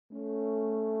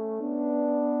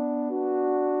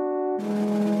Hey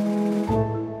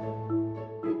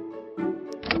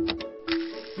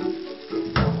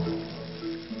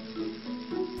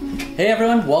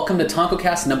everyone, welcome to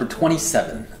TonkoCast number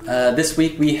 27. This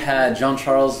week we had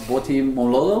Jean-Charles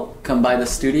Botti-Mololo come by the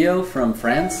studio from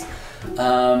France,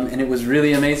 and it was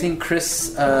really amazing.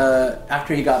 Chris,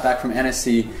 after he got back from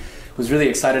Annecy, was really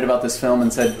excited about this film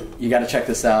and said, you got to check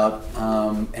this out,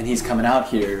 and he's coming out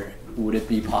here. Would it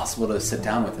be possible to sit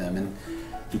down with him? And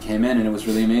he came in and it was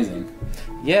really amazing.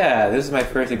 Yeah, this is my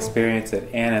first experience at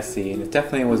Annecy, and it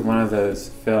definitely was one of those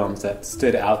films that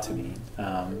stood out to me.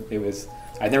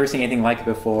 I'd never seen anything like it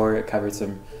before. It covered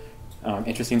some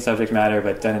interesting subject matter,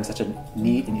 but done in such a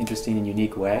neat and interesting and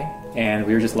unique way. And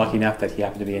we were just lucky enough that he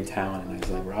happened to be in town, and I was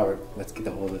like, Robert, let's get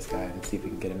a hold of this guy and see if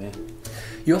we can get him in.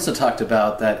 You also talked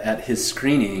about that at his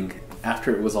screening,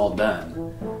 after it was all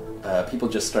done, people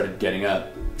just started getting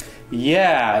up.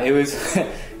 Yeah, it was.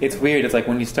 It's weird. It's like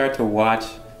when you start to watch,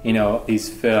 these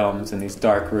films in these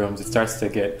dark rooms, it starts to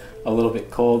get a little bit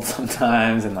cold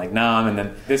sometimes and like numb. And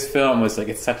then this film was like,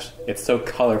 it's so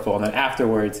colorful. And then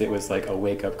afterwards, it was like a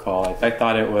wake up call. I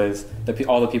thought it was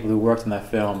all the people who worked on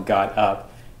that film got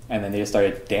up and then they just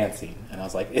started dancing. And I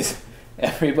was like, is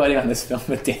everybody on this film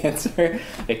a dancer?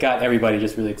 It got everybody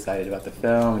just really excited about the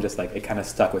film. Just like it kind of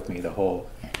stuck with me the whole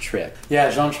trip.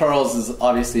 Yeah, Jean-Charles is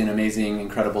obviously an amazing,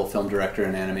 incredible film director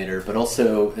and animator, but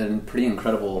also pretty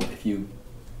incredible, if you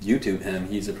YouTube him,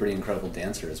 he's a pretty incredible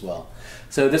dancer as well.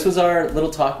 So this was our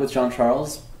little talk with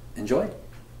Jean-Charles. Enjoy.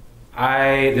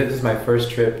 This is my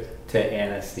first trip to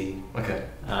Annecy. Okay.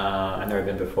 I've never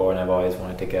been before, and I've always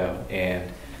wanted to go. And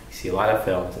you see a lot of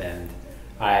films, and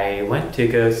I went to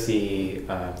go see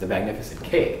The Magnificent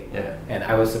Cake. Yeah. And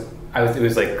it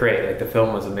was like great. Like the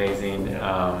film was amazing.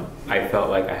 Yeah. I felt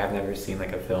like I have never seen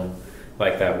like a film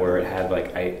like that where it had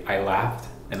like I laughed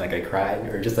and like I cried,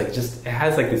 or just it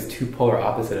has like these two polar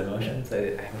opposite emotions. I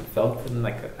haven't felt them,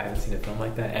 like I haven't seen a film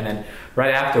like that. And then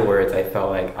right afterwards, I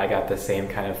felt like I got the same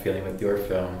kind of feeling with your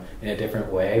film in a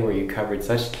different way, where you covered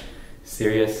such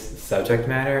serious subject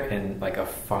matter in like a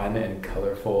fun and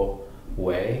colorful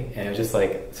way. And it was just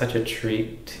like such a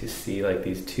treat to see like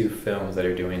these two films that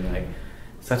are doing like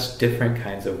such different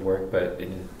kinds of work, but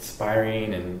in an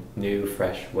inspiring and new,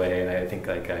 fresh way. And I think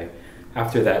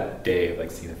after that day of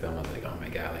like seeing the film, I was like, oh my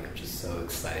god, like I'm just so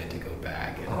excited to go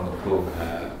back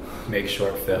and make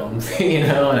short films,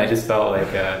 And I just felt like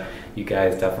you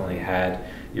guys definitely had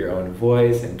your own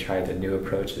voice and tried a new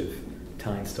approach of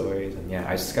telling stories. And yeah,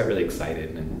 I just got really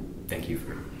excited, and thank you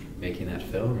for making that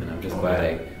film. And I'm just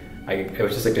glad it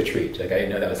was just like a treat. Like I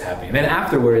didn't know that was happening. And then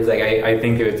afterwards, like I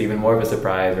think it was even more of a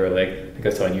surprise, or like I think I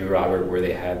was telling you, Robert, where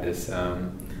they had this.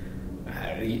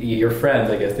 Your friends,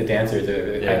 I guess, the dancers.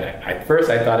 At first,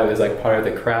 I thought it was like part of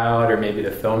the crowd, or maybe the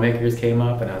filmmakers came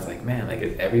up, and I was like, man, like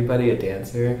is everybody a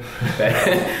dancer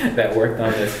that worked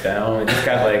on this film? It just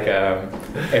got like,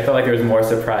 it felt like there was more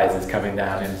surprises coming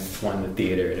down in one the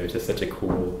theater, and it was just such a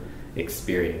cool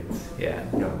experience. Yeah.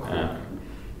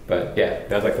 But yeah,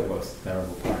 that was like the most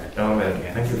memorable part. Oh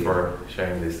man, thank you for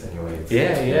sharing this anyway.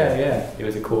 Yeah. It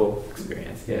was a cool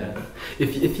experience. Yeah.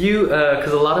 If you,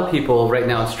 because a lot of people right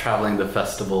now it's traveling the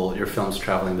festival, your film's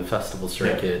traveling the festival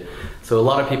circuit. Yeah. So a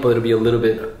lot of people, it'll be a little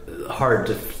bit hard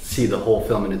to see the whole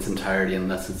film in its entirety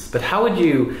but how would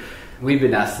you, we've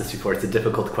been asked this before, it's a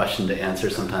difficult question to answer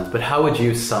sometimes, but how would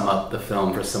you sum up the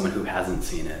film for someone who hasn't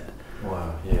seen it?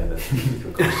 Wow, yeah, that's a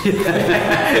difficult question.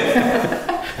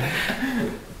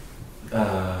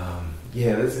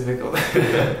 Yeah, that's difficult.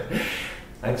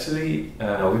 Actually,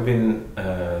 we've been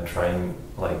trying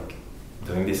like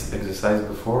doing this exercise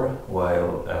before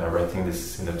while writing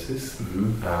this synopsis.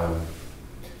 Mm-hmm.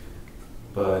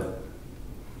 But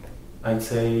I'd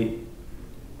say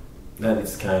that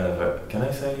it's kind of can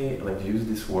I say like use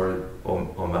this word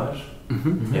homage?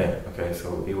 Mm-hmm. Yeah. Okay.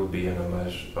 So it would be an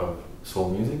homage of soul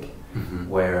music, mm-hmm.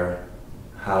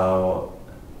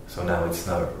 So now it's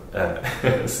not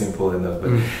simple enough,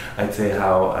 but I'd say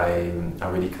how I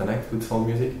really connect with soul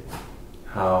music,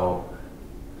 how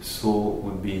soul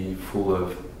would be full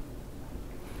of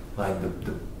like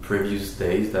the previous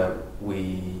days that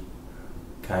we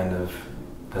kind of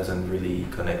doesn't really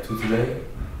connect to today,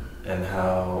 and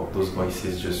how those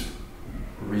voices just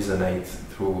resonate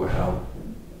through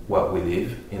what we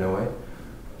live in a way.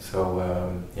 So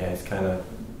yeah, it's kind of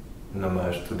an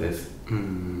homage to this.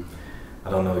 Mm. I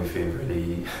don't know if it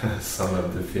really sums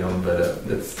up the film, but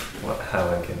that's how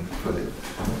I can put it.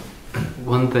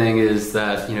 One thing is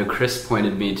that, Chris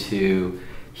pointed me to,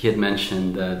 he had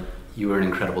mentioned that you were an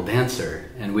incredible dancer,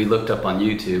 and we looked up on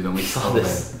YouTube and we saw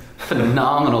this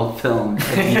phenomenal film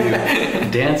of you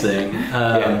dancing.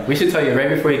 Yeah, we should tell you, right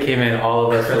before you came in, all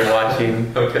of us were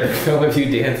watching the film of you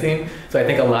dancing. So I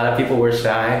think a lot of people were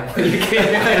shy when you came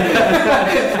in.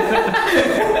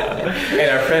 And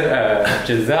our friend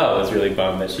Giselle was really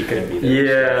bummed that she couldn't be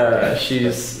there. Yeah,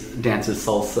 she's dances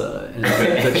salsa,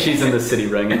 but she's in the city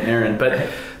running an errand. But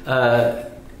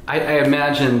I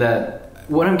imagine that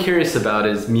what I'm curious about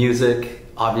is music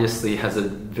obviously has a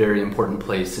very important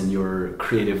place in your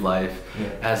creative life,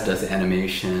 as does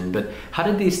animation. But how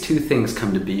did these two things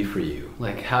come to be for you?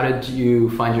 Like, how did you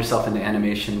find yourself into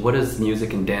animation? What does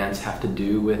music and dance have to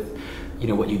do with,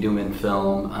 what you do in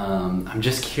film? I'm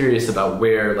just curious about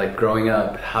where, like, growing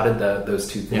up, how did those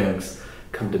two things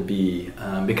come to be?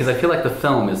 Because I feel like the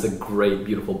film is a great,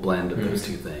 beautiful blend of those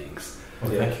two things.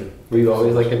 Well, thank you. Were you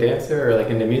always like a dancer or like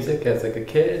into music as like a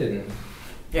kid? And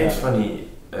yeah, it's funny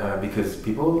because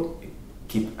people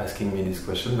keep asking me this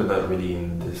question, but not really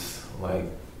in this way.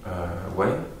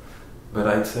 But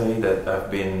I'd say that I've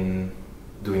been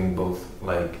doing both,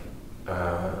 like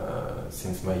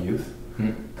since my youth.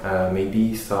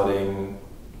 Maybe starting.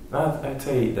 I'd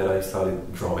say that I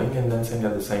started drawing and dancing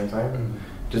at the same time,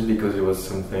 just because it was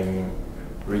something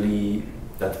really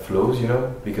that flows,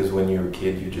 because when you're a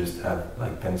kid you just have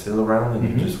like pencil around and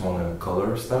you just want to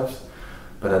color stuff,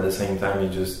 but at the same time you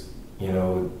just,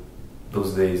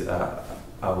 those days I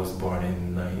was born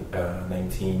in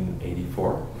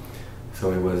 1984,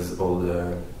 so it was all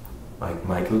the like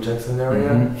Michael Jackson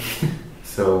area,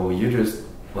 so you just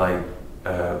like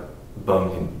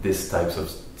bump in this types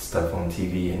of stuff on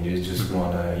TV and you just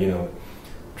want to,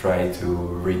 try to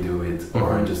redo it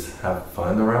or just have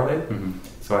fun around it.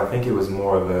 So I think it was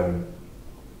more of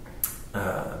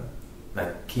a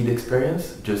like kid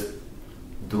experience, just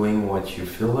doing what you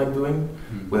feel like doing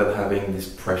without having this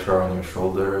pressure on your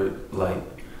shoulder, like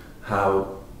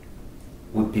how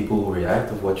would people react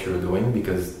of what you're doing,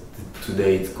 because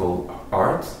today it's called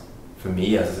art for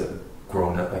me as a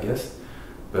grown up, I guess,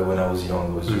 but when I was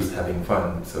young it was just having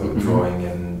fun, so drawing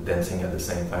and dancing at the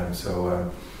same time.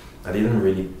 So I didn't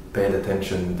really pay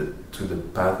attention to the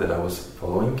path that I was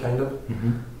following, kind of.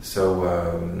 So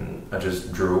I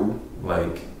just drew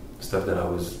like stuff that I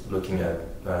was looking at,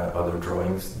 other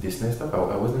drawings, Disney stuff.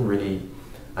 I wasn't really.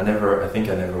 I think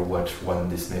I never watched one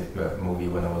Disney movie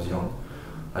when I was young.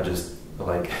 I just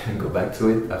like go back to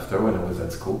it after when I was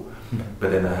at school. But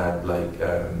then I had like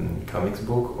comics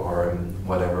book or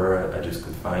whatever I just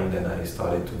could find, and I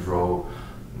started to draw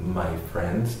my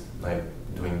friends, like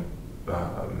doing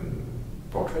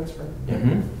portraits, right?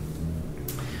 Yeah.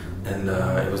 And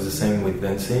it was the same with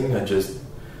dancing. I just,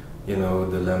 the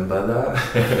lambada,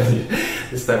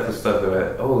 this type of stuff.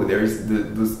 There is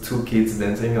those two kids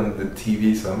dancing on the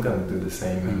TV, so I'm gonna do the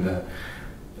same.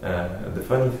 And the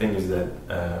funny thing is that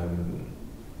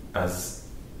as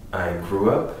I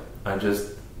grew up, I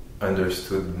just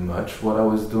understood much what I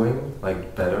was doing,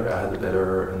 like better. I had a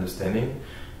better understanding,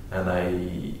 and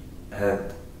I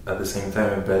had at the same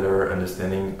time a better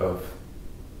understanding of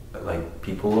like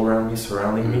people around me,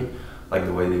 surrounding me, like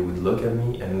the way they would look at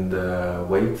me and the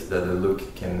weight that the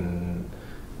look can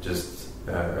just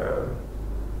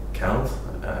count.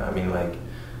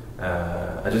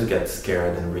 I just get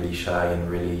scared and really shy and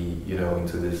really,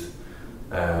 into this.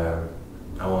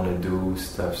 I want to do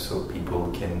stuff so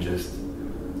people can just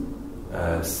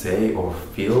say or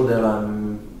feel that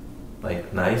I'm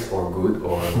like nice or good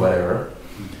or whatever.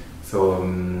 So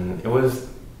it was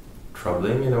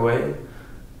troubling in a way,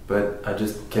 but I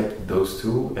just kept those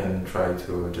two and tried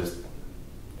to just,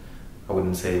 I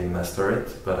wouldn't say master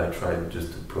it, but I tried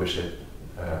just to push it,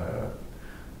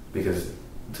 because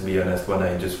to be honest, when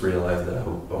I just realized that I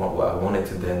wanted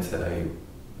to dance, that I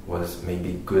was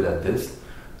maybe good at this,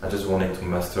 I just wanted to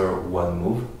master one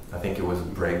move. I think it was a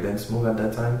breakdance move at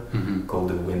that time, called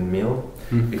the windmill,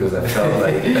 because I felt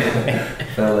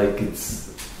like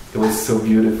it was so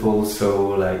beautiful, so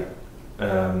like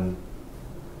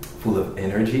full of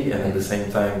energy, and at the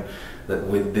same time that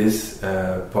with this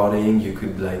partying you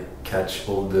could like catch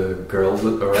all the girls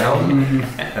around.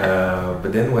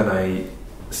 But then when I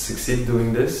succeed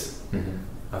doing this,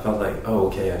 I felt like,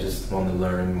 okay, I just want to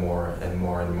learn more and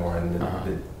more and more, and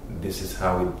this is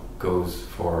how it goes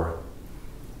for,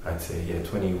 I'd say,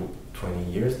 20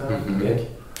 years now. Yeah.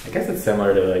 I guess it's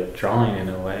similar to like drawing in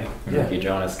a way. If you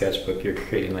draw in a sketchbook, you're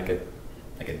creating like a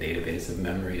database of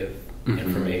memory of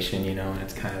information, and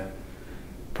it's kind of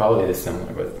probably the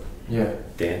similar with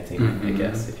dancing, I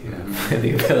guess, if you have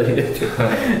the ability to do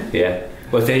it. Yeah.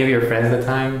 Was any of your friends at the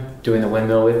time doing the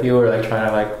windmill with you, or like trying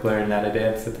to like learn how to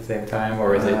dance at the same time,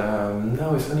 or is it?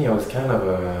 No, it's funny. I was kind of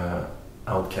a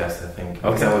outcast, I think,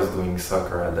 because I was doing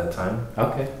soccer at that time.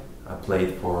 Okay. I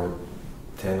played for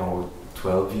 10 or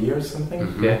 12 years, something.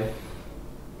 Mhm. Yeah.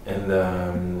 And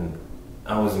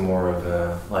I was more of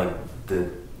a like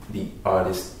the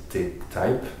artistic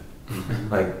type,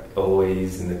 like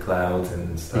always in the clouds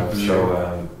and stuff. Mhm. So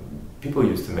people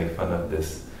used to make fun of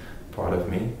this part of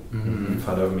me, Mhm.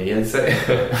 fun of me, I'd say.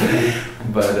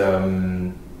 But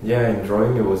yeah, in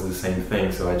drawing it was the same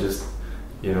thing. So I just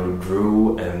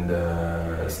drew and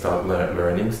start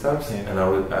learning stuff. Yeah. And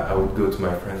I would go to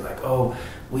my friends like, oh,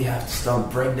 we have to start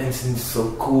breakdancing, it's so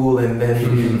cool, and then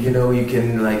you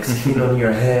can like skin on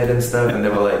your head and stuff. And they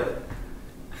were like,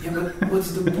 yeah, but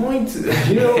what's the point?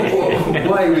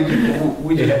 Why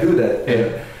would you do that?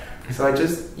 Yeah. So I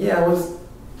was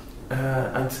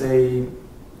I'd say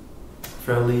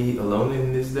fairly alone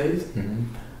in these days. Mm-hmm.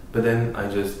 But then I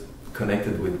just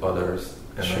connected with others,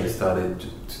 and I Sure. started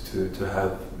to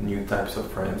have new types of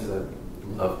friends that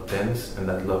love dance and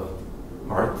that love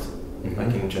art,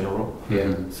 like in general.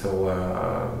 Yeah. So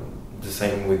the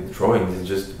same with drawing, it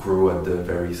just grew at the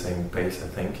very same pace, I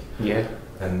think. Yeah.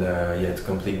 And to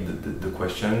complete the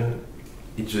question,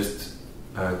 it just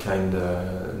kind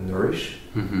of nourish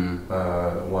Mhm.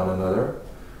 one another.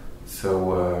 So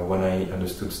when I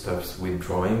understood stuff with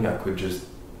drawing, I could just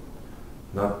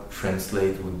not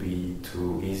translate would be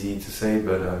too easy to say,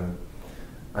 but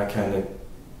I kind of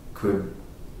could,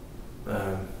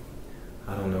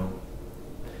 I don't know,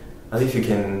 as if you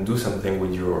can do something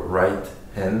with your right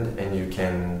hand and you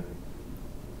can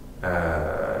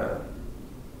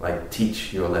like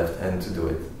teach your left hand to do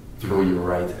it through your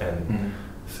right hand. Mm-hmm.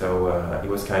 So it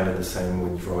was kind of the same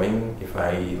with drawing. If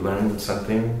I learned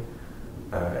something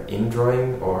in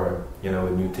drawing, or a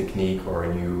new technique or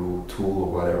a new tool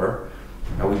or whatever,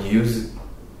 I would use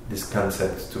this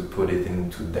concept to put it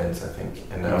into dance, I think.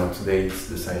 And now today it's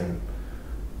the same,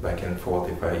 back and forth.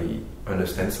 If I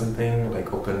understand something,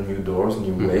 like open new doors,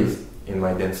 new ways in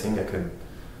my dancing, I could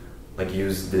like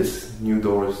use this new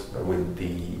doors with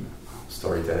the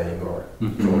storytelling or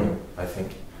drawing, I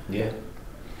think. Yeah,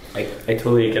 I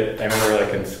totally get. I remember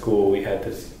like in school we had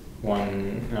this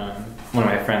one of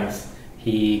my friends.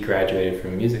 He graduated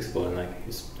from music school and like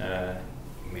he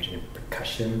majored in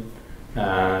percussion,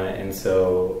 and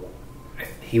so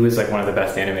he was like one of the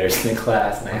best animators in the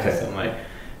class. And I asked him like,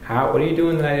 what are you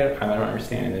doing that I don't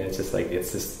understand? And it's just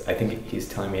I think he's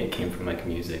telling me it came from like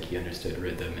music. He understood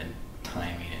rhythm and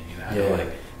timing and knew how to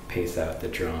like pace out the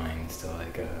drawings to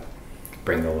like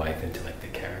bring the life into like the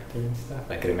character and stuff.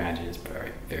 I could imagine it's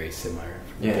very, very similar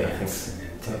from dance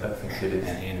I think it is.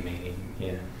 and animating.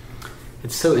 Yeah.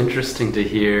 It's so interesting to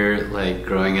hear, like,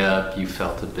 growing up, you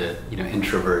felt a bit,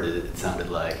 introverted, it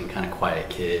sounded like, and kind of quiet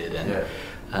kid.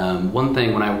 And one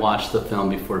thing, when I watched the film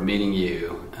before meeting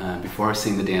you, before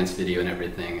seeing the dance video and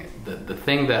everything, the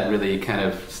thing that really kind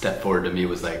of stepped forward to me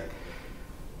was, like,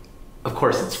 of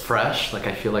course, it's fresh. Like,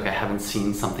 I feel like I haven't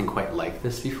seen something quite like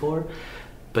this before.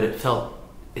 But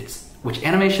which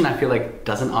animation I feel like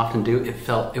doesn't often do,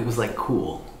 it was, like,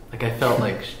 cool. Like, I felt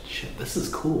like, shit, this is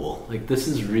cool. Like, this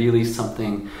is really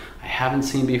something I haven't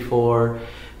seen before.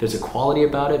 There's a quality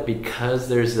about it because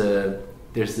there's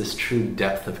this true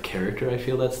depth of character I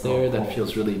feel that's there that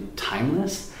feels really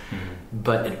timeless. Mm-hmm.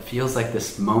 But it feels like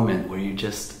this moment where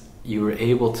you were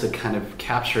able to kind of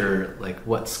capture, like,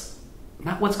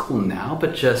 not what's cool now,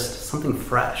 but just something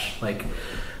fresh, like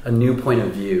a new point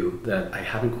of view that I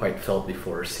haven't quite felt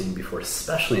before or seen before,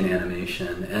 especially in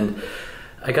animation. And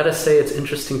I gotta say, it's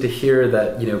interesting to hear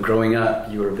that, growing up,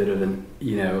 you were a bit of an,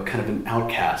 kind of an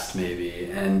outcast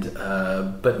maybe. And,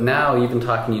 but now, even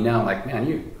talking to you now, I'm like, man,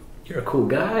 you're a cool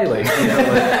guy. Like,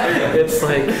 it's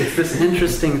this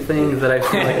interesting thing that I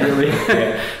feel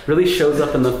like really shows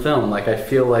up in the film. Like, I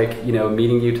feel like,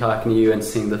 meeting you, talking to you, and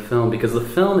seeing the film, because the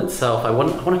film itself, I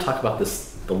want to talk about the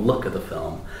look of the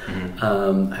film. Mm-hmm.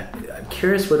 I'm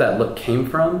curious where that look came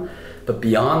from. But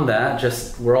beyond that,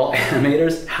 just we're all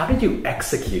animators. How did you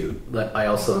execute? I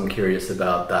also am curious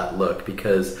about that look,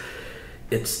 because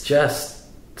it's just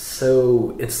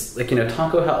so. It's like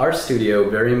Tonko, our studio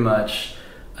very much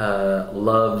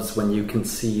loves when you can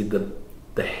see the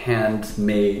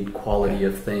handmade quality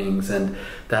of things, and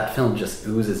that film just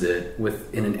oozes it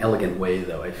in an elegant way.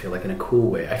 Though I feel like in a cool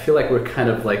way. I feel like we're kind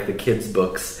of like the kids'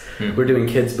 books. We're doing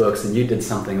kids' books, and you did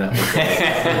something that was like,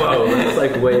 whoa, that's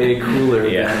like way cooler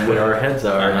than what our heads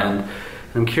are. And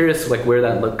I'm curious, like, where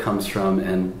that look comes from,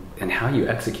 and how you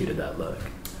executed that look.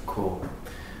 Cool.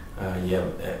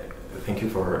 Thank you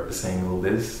for saying all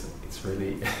this. It's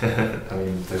really,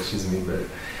 touches me, but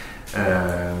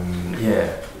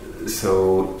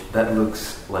so that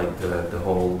looks like the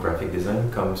whole graphic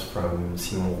design comes from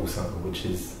Simon Roussin, which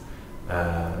is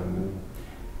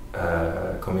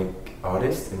comic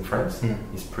artist in France.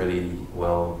 He's pretty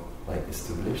well like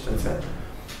established, I'd say.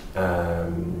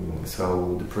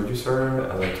 So the producer,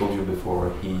 as I told you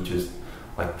before, he just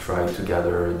like tried to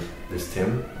gather this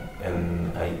team,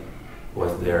 and I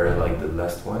was there like the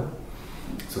last one.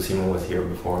 So Simon was here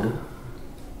before me,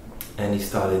 and he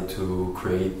started to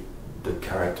create the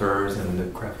characters and the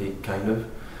graphic kind of.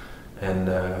 And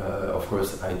of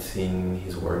course I'd seen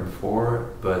his work before,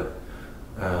 but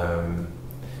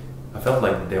I felt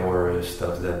like there were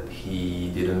stuff that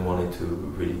he didn't want to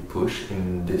really push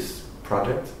in this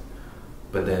project.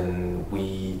 But then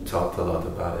we talked a lot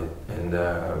about it, and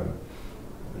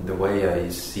the way I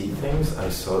see things, I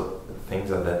saw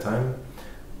things at that time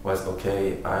was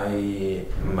okay. I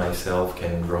myself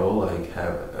can draw, like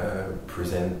have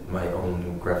present my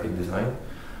own graphic design.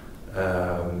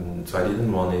 So I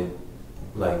didn't want it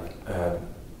like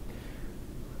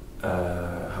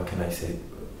how can I say,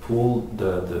 pull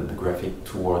the graphic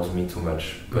towards me too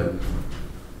much. But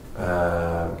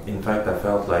in fact, I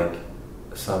felt like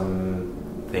some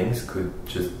things could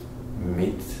just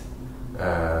meet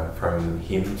from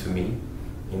him to me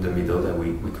in the middle, that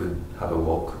we could have a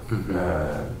walk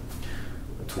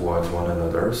towards one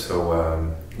another.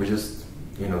 So we just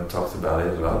talked about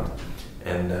it a lot,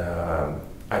 and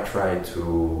I tried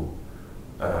to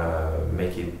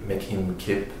make him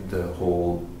keep the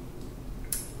whole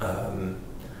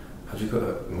how do you call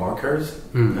it, markers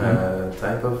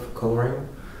type of coloring,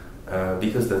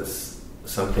 because that's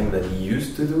something that he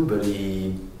used to do, but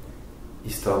he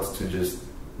starts to just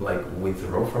like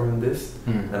withdraw from this,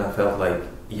 and I felt like,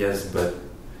 yes, but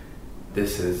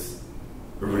this is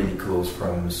really close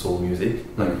from soul music,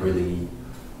 like really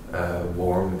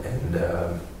warm, and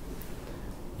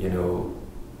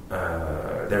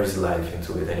there is life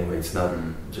into it anyway. It's not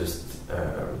just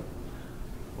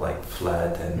like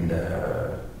flat and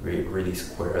really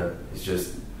square. It's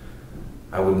just,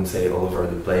 I wouldn't say all over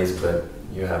the place, but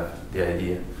you have the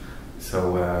idea.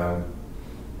 So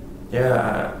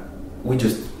we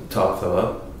just talked a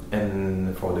lot,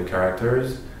 and for the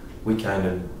characters we kind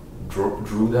of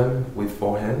drew them with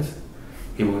 4 hands.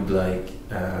 He would like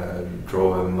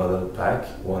draw a model pack,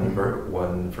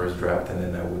 one first draft, and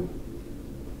then I would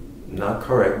not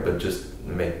correct but just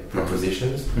make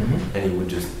propositions, and he would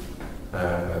just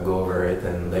go over it,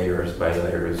 and layers by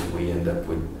layers we end up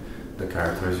with the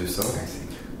characters you saw. I see.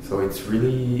 So it's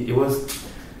really, it was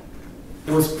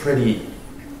pretty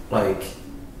like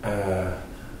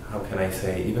how can I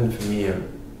say, even for me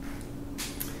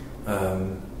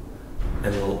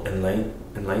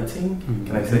enlightening,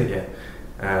 can I say? Yeah,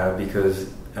 because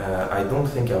I don't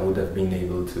think I would have been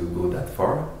able to go that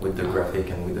far with the graphic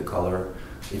and with the color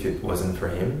if it wasn't for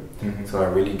him. So I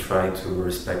really tried to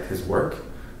respect his work,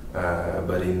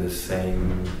 but in the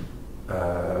same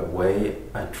way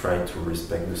I tried to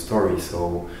respect the story.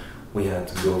 So we had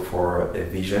to go for a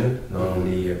vision, not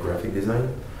only a graphic design.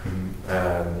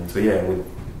 So yeah, with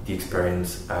the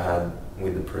experience I had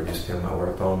with the previous film I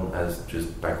worked on as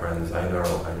just background designer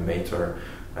or animator,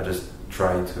 I just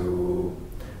tried to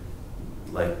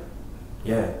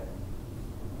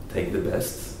take the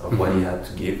best of what he had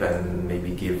to give and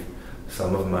maybe give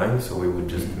some of mine, so we would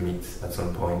just meet at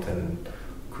some point and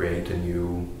create a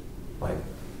new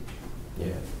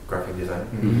graphic design.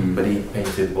 But he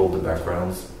painted all the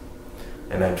backgrounds,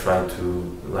 and I tried to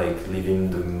leave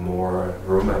him the more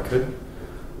room I could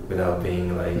without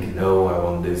being no, I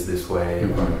want this way.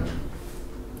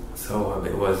 So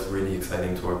it was really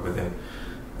exciting to work with him.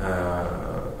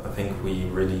 I think we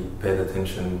really paid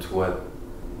attention to what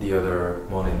the other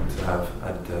wanted to have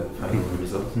at the final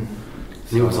result.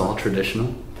 So it was all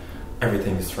traditional?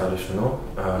 Everything is traditional.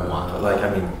 Wow.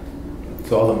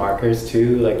 So all the markers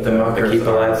too, the markers, the keep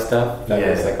alive stuff, that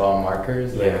was all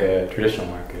markers, traditional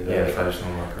markers. Yeah,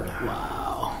 traditional marker. Wow.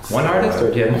 One artist,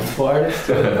 or do you have multiple artists?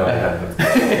 No, I haven't.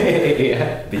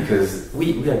 Yeah. Because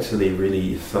we actually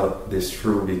really thought this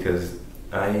through, because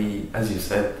as you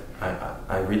said,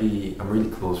 I'm really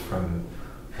close from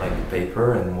the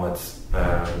paper and what's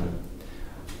how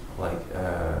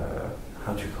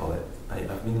do you call it?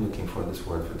 I've been looking for this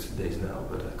word for 2 days now,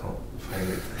 but I can't find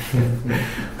it.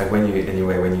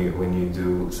 when you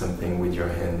do something with your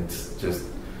hand, it's just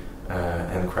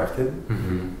handcrafted.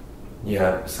 You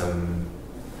have some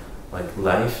life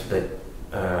that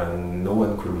no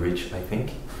one could reach, I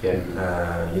think.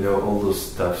 All those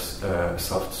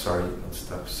soft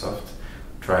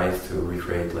tries to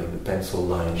recreate the pencil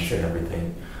lines and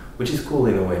everything, which is cool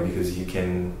in a way, because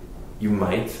you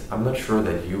might, I'm not sure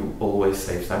that you always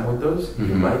save time with those.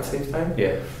 You might save time,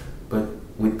 but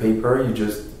with paper you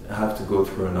just have to go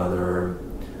through another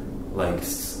like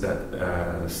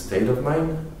state of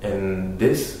mind, and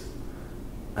this,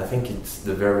 I think it's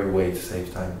the very way to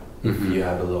save time if you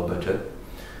have a low budget.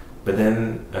 But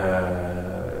then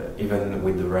even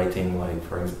with the writing, like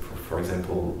for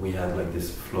example, we had like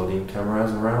these floating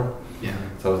cameras around. Yeah.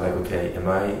 So I was like, okay, am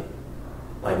I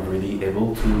like really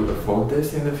able to afford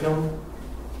this in the film?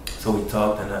 So we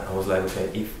talked, and I was like, okay,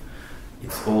 if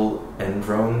it's all hand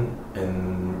drawn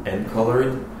and hand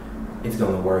colored, it's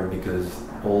gonna work, because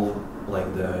all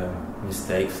like the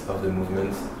mistakes of the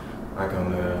movements are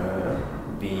gonna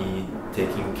be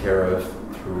taken care of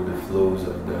through the flows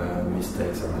of the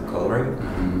mistakes of the coloring.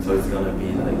 So it's gonna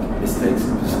be like mistakes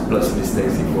plus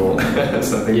mistakes equal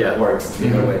something that works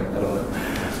in a way. I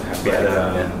don't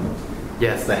know.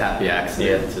 Yeah, it's the happy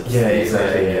accident. Yeah,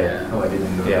 exactly. Yeah. Oh, I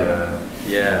didn't know that.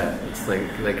 Yeah, it's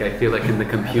like I feel like in the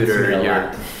computer a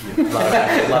you're a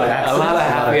lot of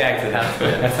happy accidents.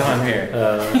 That's how I'm here.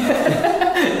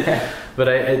 But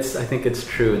I think it's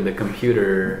true in the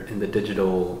computer, in the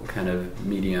digital kind of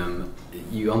medium,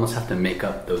 you almost have to make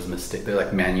up those mistakes. They're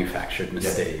like manufactured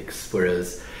mistakes,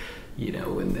 whereas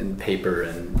in paper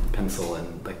and pencil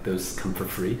and like those come for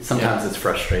free. Sometimes it's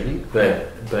frustrating, but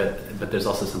there's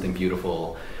also something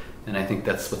beautiful. And I think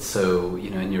that's what's so,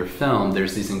 in your film,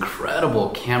 there's these incredible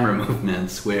camera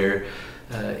movements where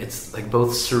it's like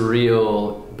both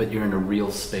surreal, but you're in a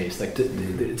real space. Like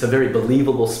it's a very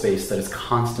believable space that is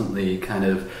constantly kind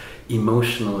of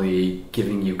emotionally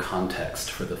giving you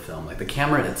context for the film. Like the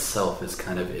camera itself is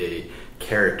kind of a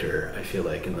character, I feel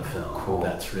like, in the film. Cool.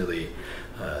 That's really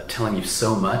telling you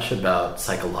so much about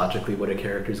psychologically what a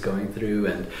character is going through.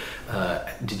 And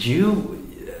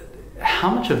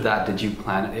how much of that did you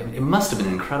plan? It must have been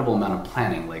an incredible amount of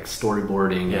planning, like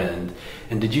storyboarding,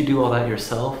 and did you do all that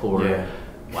yourself? Or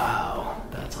wow,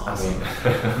 that's awesome.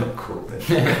 I mean, cool.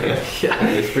 Yeah,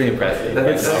 it's pretty impressive.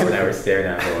 That's I was staring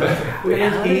at it.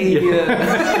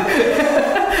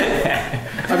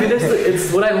 I mean,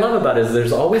 it's what I love about it is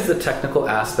there's always the technical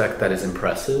aspect that is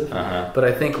impressive, but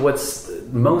I think what's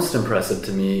most impressive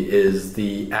to me is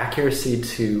the accuracy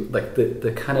to like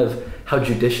the kind of how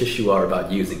judicious you are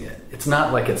about using it. It's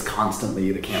not like it's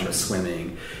constantly the camera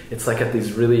swimming. It's like at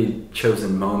these really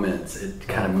chosen moments, it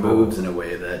kind of moves in a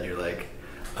way that you're like,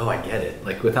 oh, I get it.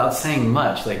 Like without saying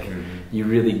much, like you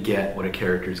really get what a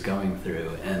character is going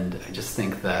through. And I just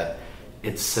think that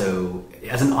it's so,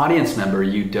 as an audience member,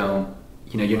 you're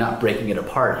not breaking it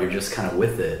apart. You're just kind of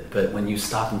with it. But when you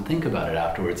stop and think about it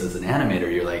afterwards as an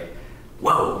animator, you're like,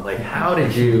 whoa, like how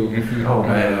did you? Oh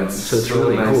man, so it's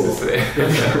really nice cool. to say.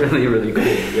 It's really, really cool.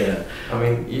 Yeah. I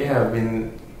mean,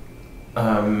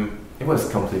 it was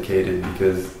complicated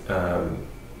because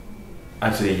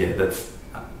actually,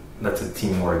 that's a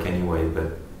teamwork anyway.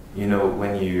 But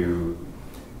when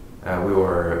we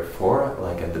were four,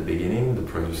 like at the beginning, the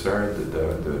producer,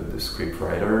 the script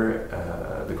writer,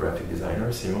 the graphic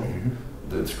designer Simon,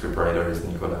 the script writer is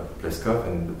Nicolas Pleskov,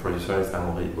 and the producer is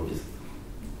Amaury Bovis.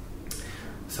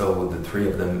 So the three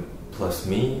of them plus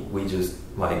me, we just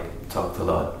like talked a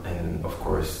lot and of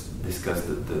course discussed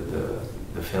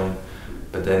the film.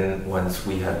 But then once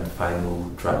we had the final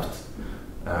draft,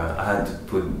 I had to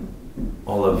put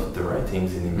all of the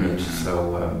writings in image.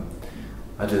 So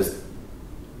I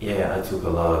took a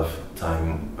lot of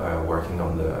time working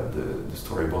on the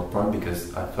storyboard part,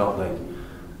 because I felt like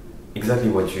exactly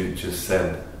what you just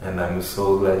said, and I'm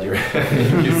so glad you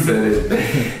said it,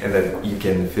 and that you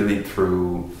can feel it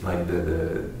through like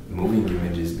the moving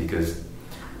images, because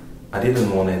I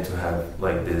didn't want it to have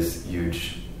like this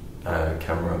huge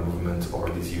camera movement or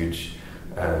these huge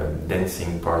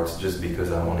dancing parts just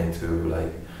because I wanted to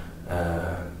like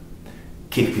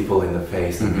kick people in the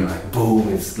face and be like boom,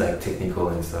 it's like technical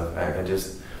and stuff. I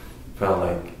just felt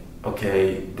like,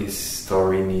 okay, this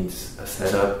story needs a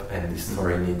setup and this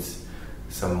story needs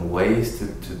some ways to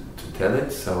tell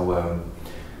it. So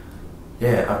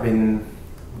I've been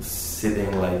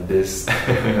sitting like this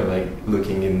like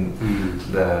looking in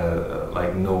the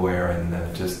like nowhere,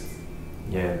 and just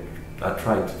I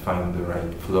tried to find the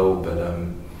right flow, but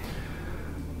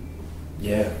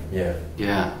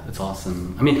it's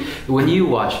awesome. I mean, when you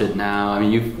watch it now, I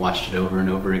mean, you've watched it over and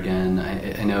over again.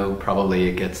 I know probably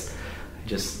it gets,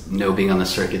 just being on the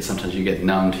circuit, sometimes you get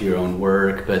numb to your own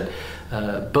work, but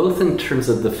both in terms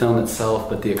of the film itself,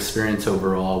 but the experience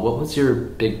overall, what was your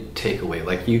big takeaway?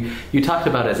 Like you talked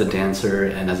about as a dancer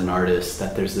and as an artist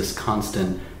that there's this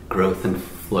constant growth and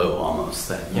flow almost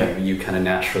that you kind of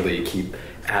naturally keep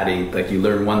adding, like you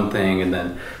learn one thing and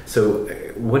then, so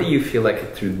what do you feel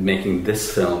like through making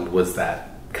this film was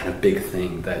that kind of big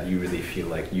thing that you really feel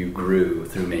like you grew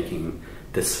through making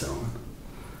this film?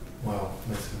 Wow,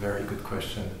 that's a very good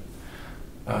question.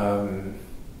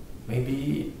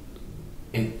 Maybe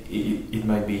it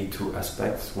might be two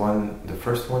aspects. The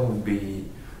first one would be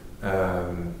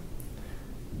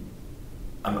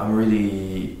I'm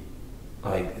really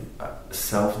like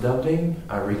self-doubting.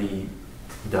 I really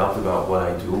doubt about what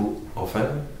I do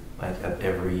often, like at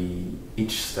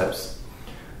each steps.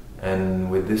 And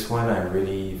with this one, I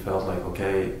really felt like,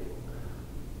 okay,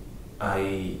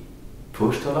 I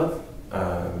pushed a lot.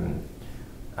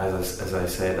 As I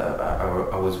said,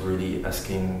 I was really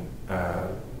asking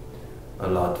a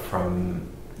lot from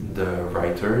the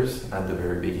writers at the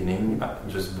very beginning,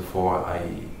 just before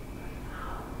I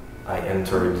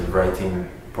entered the writing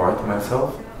part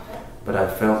myself. But I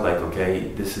felt like,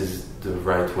 okay, this is the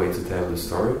right way to tell the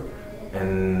story.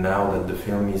 And now that the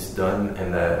film is done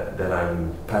and that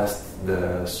I'm past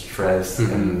the stress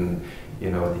and I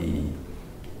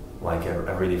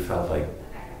really felt like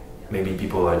maybe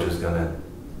people are just gonna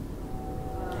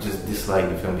just dislike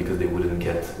the film because they wouldn't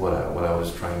get what I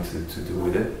was trying to do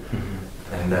with it.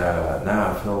 And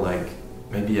now I feel like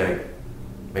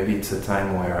maybe it's a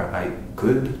time where I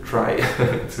could try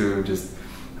to just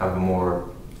have more,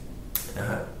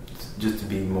 just to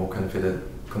be more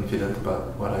confident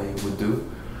about what I would do.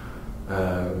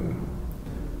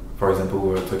 For example, we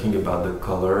were talking about the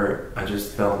color. I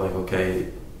just felt like, okay,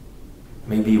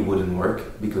 maybe it wouldn't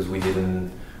work because we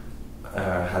didn't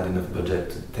had enough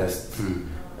budget to test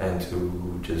and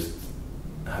to just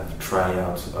have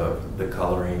tryouts of the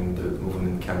coloring, the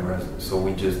movement cameras. So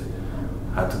we just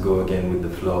had to go again with the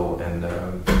flow, and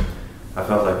I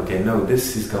felt like, okay, no,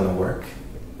 this is gonna work.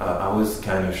 I was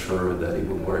kind of sure that it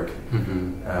would work.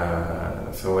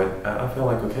 So I felt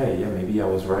like, okay, yeah, maybe I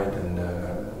was right, and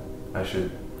I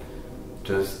should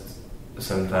just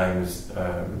sometimes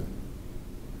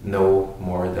know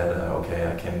more that, okay,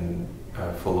 I can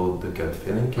follow the gut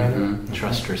feeling, kind of.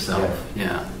 Trust yourself,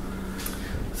 yeah.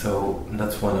 So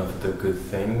that's one of the good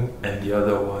thing, and the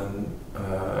other one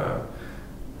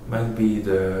might be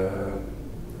the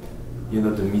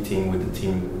meeting with the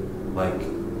team, like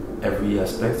every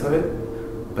aspect of it.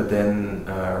 But then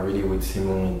really with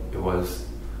Simon, it was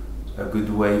a good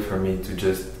way for me to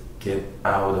just get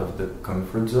out of the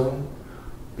comfort zone,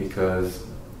 because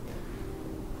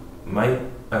my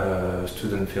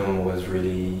student film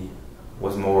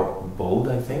was more bold,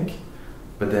 I think.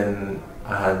 But then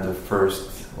I had the first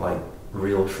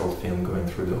real short film going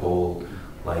through the whole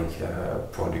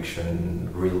production,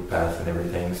 real path and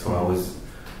everything. So I was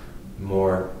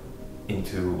more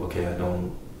into, okay, I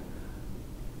don't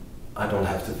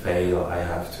have to fail. I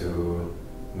have to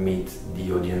meet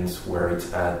the audience where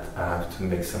it's at. I have to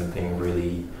make something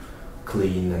really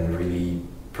clean and really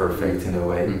perfect in a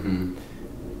way.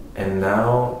 And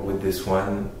now with this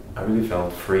one, I really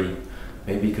felt free.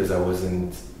 Maybe because I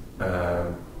wasn't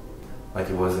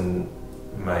it wasn't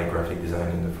my graphic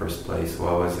design in the first place,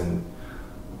 so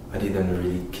I didn't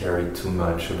really care too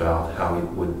much about how it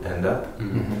would end up.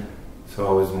 So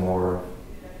I was more,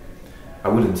 I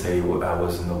wouldn't say I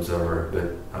was an observer,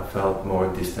 but I felt more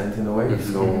distant in a way.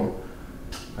 So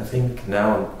I think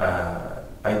now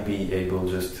I'd be able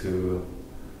just to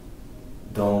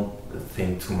don't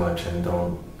think too much and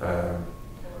don't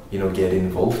get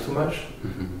involved too much.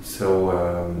 So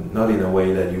not in a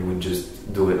way that you would just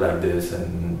do it like this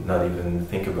and not even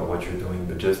think about what you're doing,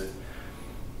 but just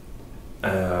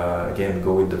again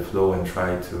go with the flow and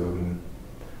try to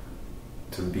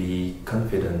be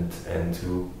confident and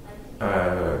to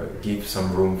give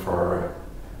some room for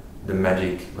the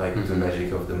magic, the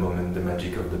magic of the moment, the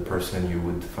magic of the person you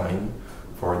would find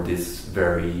for this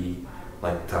very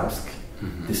task.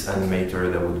 This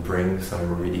animator that would bring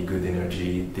some really good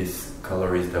energy, this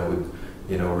colorist that would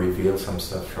reveal some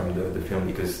stuff from the film,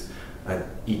 because at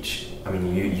each,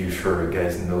 you sure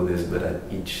guys know this, but at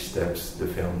each steps the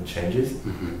film changes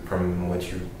from what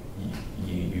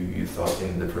you thought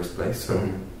in the first place. So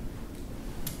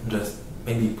just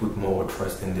maybe put more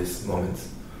trust in these moments,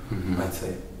 I'd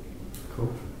say.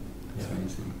 Cool. That's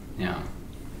amazing. Yeah.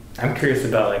 I'm curious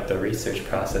about the research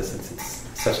process, since it's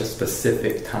such a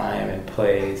specific time and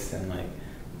place, and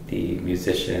the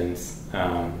musicians.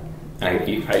 I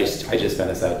just found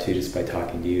this out too, just by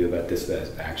talking to you about this.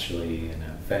 Was actually an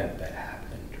event that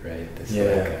happened, right? This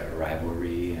a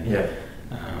rivalry, and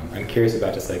I'm curious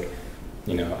about just I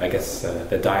guess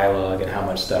the dialogue and how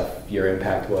much stuff your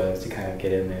impact was to kind of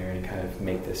get in there and kind of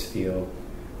make this feel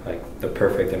like the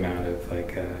perfect amount of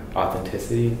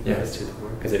authenticity as to the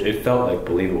work, because it felt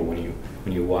believable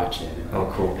when you watch it, and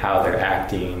cool. how they're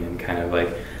acting, and kind of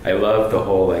I love the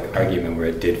whole argument where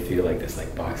it did feel like this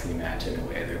boxing match in a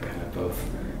way. They're kind of both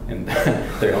in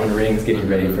their own rings getting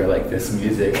ready for like this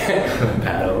music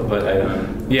battle. But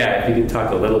yeah, if you could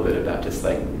talk a little bit about just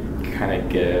like kind of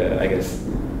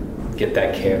get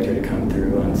that character to come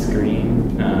through on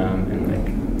screen,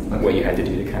 and like what you had to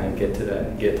do to kind of get to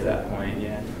that point.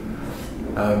 Yeah.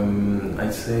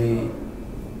 I'd say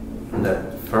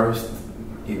that first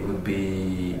it would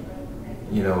be,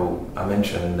 I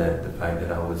mentioned that the fact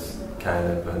that I was kind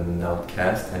of an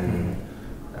outcast, and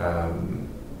I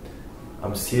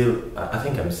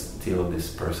think I'm still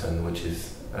this person, which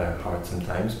is hard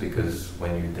sometimes, because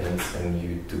when you dance and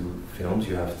you do films,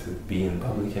 you have to be in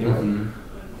public anyway.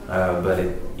 But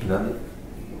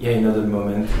in other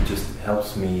moment, it just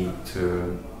helps me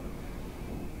to.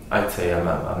 I'd say I'm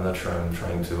not sure I'm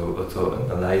trying to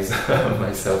auto-analyze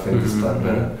myself in this part,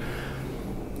 but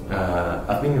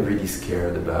I've been really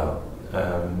scared about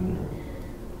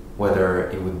whether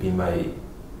it would be my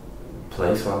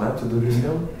place or not to do this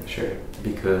film. Sure.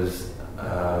 Because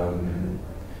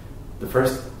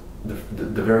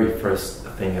the very first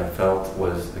thing I felt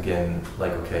was, again,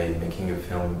 like, okay, making a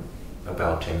film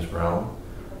about James Brown,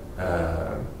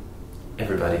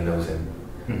 everybody knows him.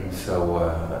 So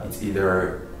it's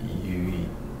either you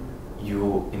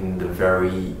in the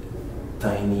very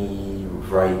tiny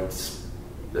right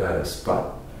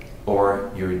spot, or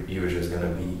you're just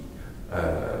gonna be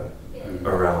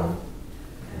around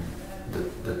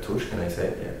the touche. Can I say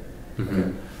it? Yeah.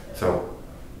 Okay. So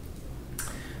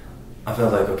I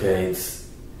felt like, okay, it's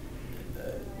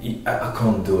I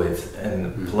can't do it,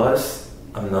 and plus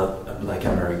I'm not a Black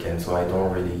American, so I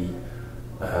don't really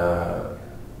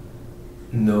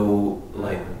know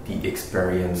like the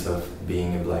experience of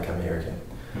being a Black American.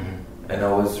 And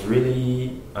I was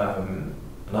really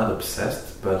not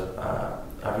obsessed, but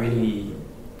I really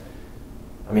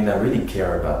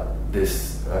care about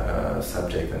this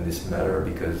subject and this matter,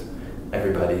 because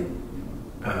everybody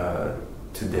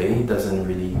today doesn't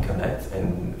really connect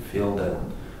and feel that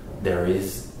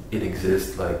it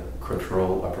exists, like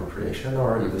cultural appropriation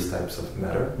or these types of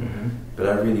matter. But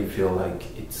I really feel like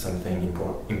it's something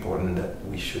important that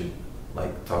we should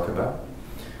like talk about.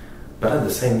 But at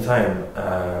the same time,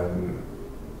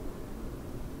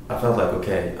 I felt like,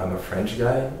 okay, I'm a French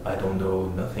guy, I don't know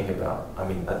nothing about,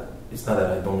 it's not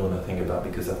that I don't know nothing about,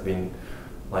 because I've been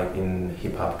like in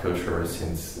hip-hop culture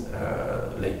since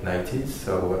late 90s,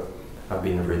 so I've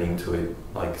been reading to it,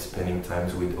 like spending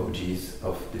times with OGs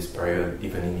of this period,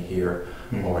 even in here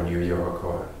or New York,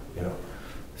 or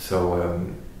so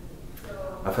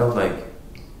I felt like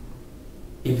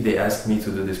if they asked me to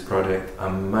do this project, I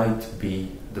might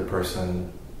be the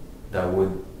person that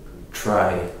would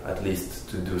try at least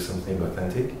to do something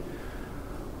authentic.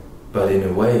 But in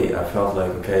a way, I felt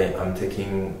like, okay, I'm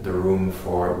taking the room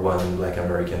for one Black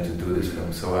American to do this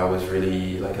film. So I was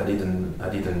really like, I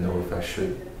didn't know if I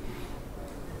should.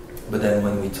 But then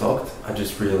when we talked, I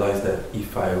just realized that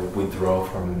if I withdraw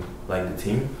from like the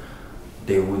team,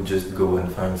 they would just go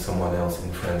and find someone else in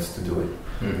France to do it.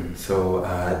 So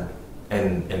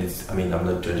and it's, I'm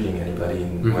not judging anybody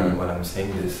when I'm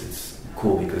saying this. It's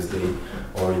cool because they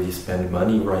already spend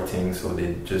money writing, so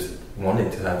they just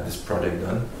wanted to have this project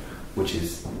done, which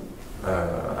is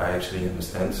I actually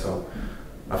understand. So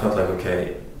I felt like,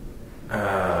 okay,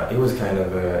 it was kind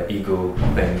of an ego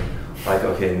thing, like,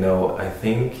 okay, no, I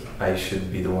think I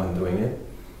should be the one doing it,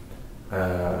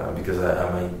 because I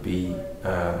might be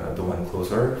the one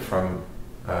closer from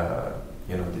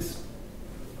this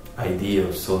idea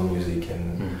of soul music,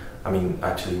 and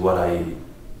actually what I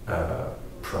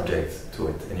project to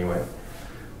it anyway.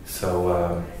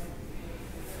 So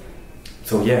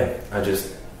yeah, I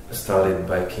just started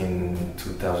back in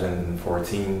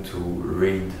 2014 to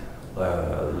read,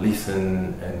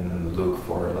 listen, and look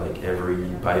for like every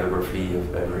biography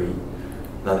of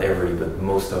not every, but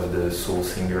most of the soul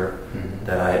singer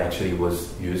that I actually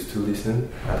was used to listen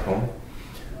at home.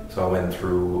 So I went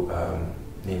through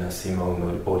Nina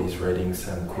Simone, Otis Redding,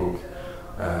 Sam Cooke,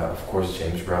 of course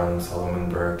James Brown, Solomon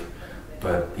Burke,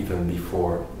 but even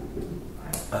before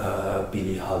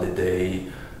Billie Holiday,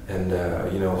 and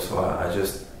so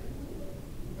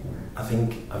I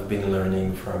think I've been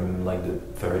learning from like the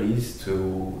 30s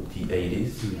to the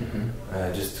 80s,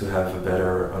 just to have a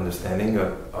better understanding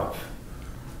of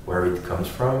where it comes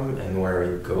from and where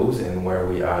it goes and where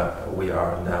we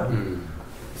are now.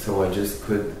 So I just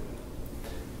could,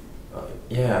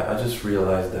 I just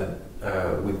realized that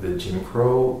with the Jim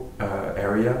Crow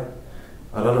area,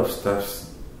 a lot of stuff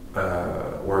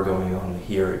were going on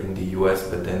here in the US,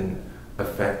 but then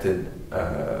affected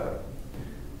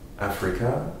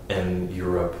Africa and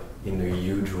Europe in a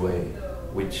huge way,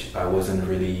 which I wasn't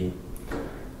really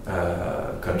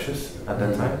conscious at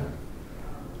that time.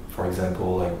 example,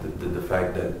 like the fact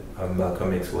that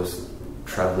Malcolm X was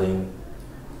traveling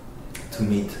to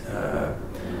meet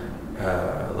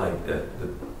like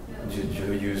do you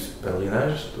use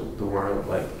pèlerinage, the word,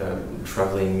 like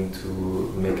traveling to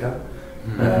Mecca,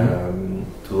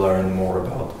 to learn more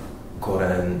about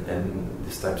Quran and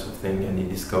these types of thing, and he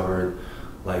discovered,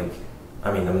 like,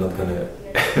 I mean, I'm not gonna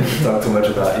talk too much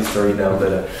about history now,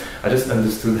 but I just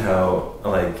understood how,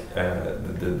 like,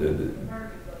 the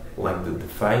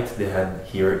fight they had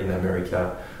here in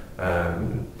America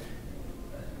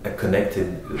connected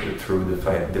through the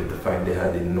fight they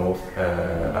had in North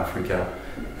Africa,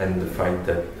 and the fight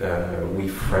that we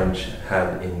French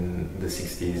had in the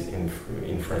 60s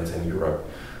in France and Europe.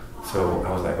 So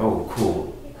I was like, oh,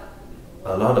 cool.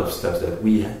 A lot of stuff that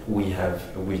we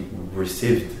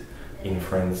received in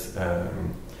France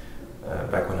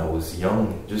back when I was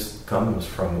young just comes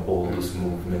from all those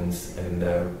movements. And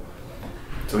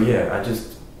so yeah, I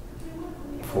just,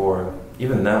 for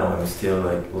even now I'm still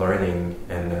like learning,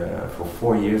 and for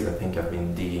 4 years I think I've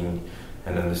been digging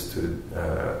and understood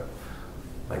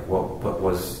like what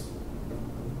was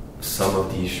some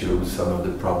of the issues, some of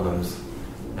the problems,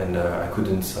 and I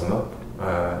couldn't sum up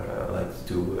like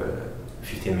do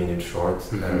 15-minute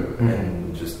shorts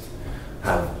and just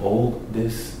have all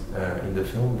this in the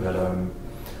film, but I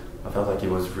felt like it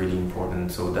was really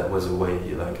important, so that was a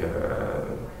way, like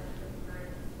a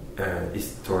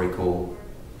historical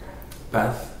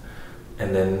path.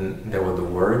 And then there were the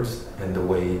words and the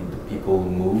way the people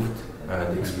moved,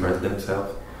 they expressed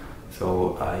themselves.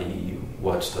 So I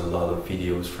watched a lot of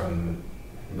videos from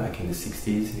back in the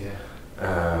 60s.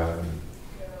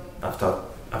 I've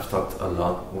talked a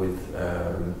lot with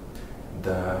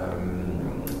the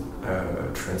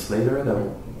translator that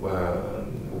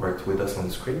worked with us on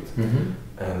the script,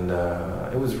 and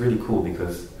it was really cool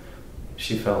because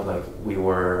she felt like we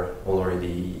were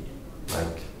already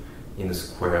like in a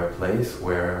square place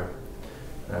where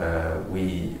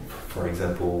we, for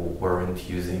example, weren't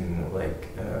using like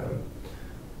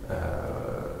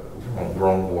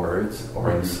wrong words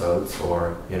or insults,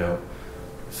 or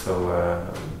so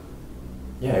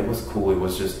yeah, it was cool. It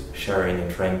was just sharing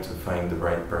and trying to find the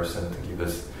right person to give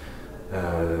us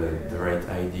the right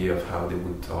idea of how they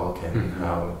would talk and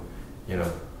how,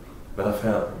 but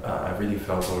I really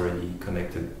felt already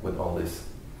connected with all this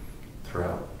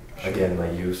throughout. Again, my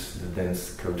youth, the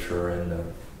dance culture, and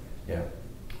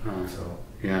so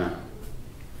yeah.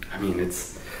 I mean,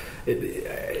 as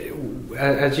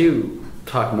you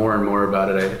talk more and more about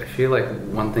it, I feel like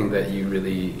one thing that you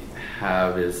really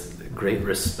have is great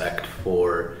respect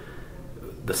for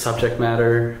the subject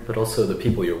matter, but also the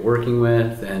people you're working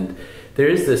with, and there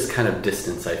is this kind of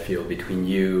distance, I feel, between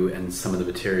you and some of the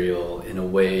material in a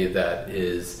way that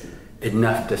is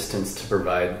enough distance to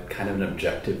provide kind of an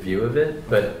objective view of it,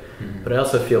 but I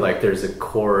also feel like there's a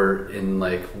core in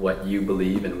like what you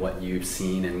believe and what you've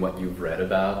seen and what you've read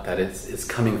about that it's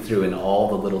coming through in all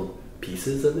the little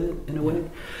pieces of it in a way.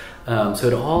 So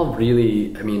it all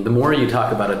really, I mean, the more you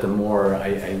talk about it, the more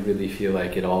I really feel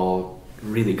like it all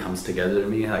really comes together to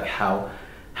me, like how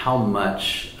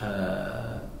much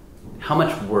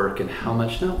work and how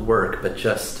much, not work, but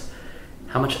just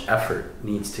how much effort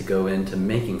needs to go into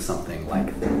making something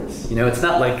like this. It's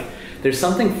not like there's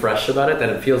something fresh about it that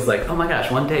it feels like, oh my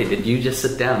gosh, one day did you just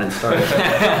sit down and start it?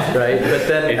 Right? But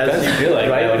then it does feel like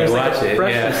that when you watch it.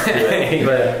 Yeah.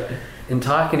 But in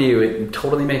talking to you, it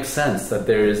totally makes sense that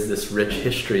there is this rich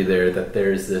history there, that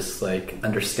there's this like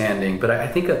understanding. But I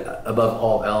think above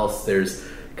all else, there's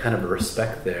kind of a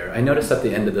respect there. I noticed at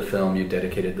the end of the film, you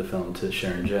dedicated the film to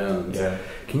Sharon Jones. Yeah.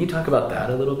 Can you talk about that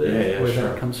a little bit? Yeah, where sure.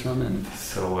 that comes from? And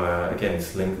so again,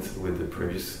 it's linked with the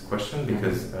previous question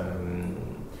because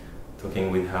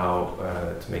talking with how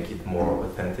to make it more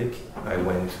authentic, I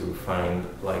went to find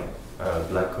like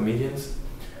black comedians,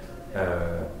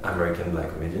 American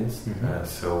black comedians.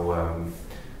 So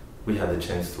we had the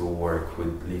chance to work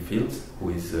with Lee Fields, who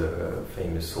is a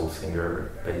famous soul singer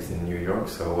based in New York.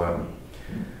 So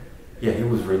yeah, he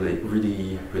was really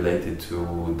related to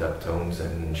Deftones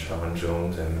and Sharon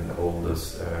Jones and all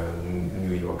those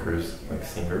New Yorkers like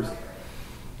singers.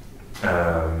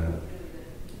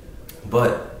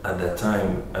 But at that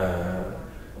time,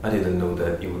 I didn't know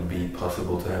that it would be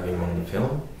possible to have him on the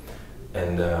film,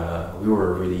 and we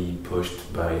were really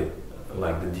pushed by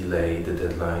like the delay, the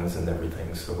deadlines, and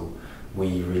everything. So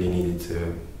we really needed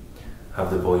to have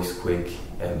the voices quick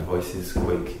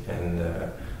and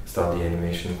start the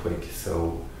animation quick.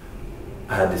 So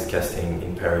I had this casting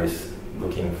in Paris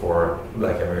looking for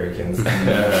black Americans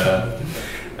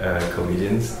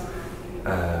comedians.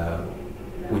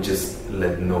 we just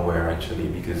led nowhere actually,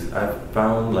 because I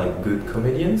found like good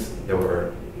comedians. They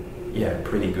were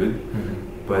pretty good,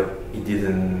 but it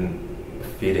didn't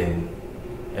fit in,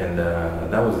 and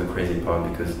that was the crazy part,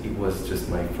 because it was just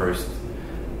my first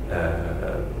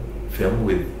film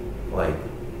with like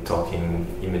talking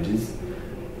images,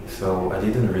 so I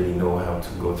didn't really know how to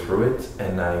go through it,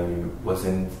 and I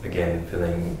wasn't again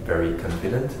feeling very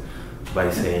confident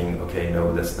by saying, okay,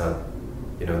 no, that's not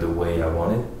the way I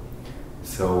want it.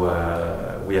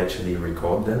 So we actually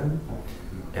record them,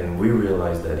 and we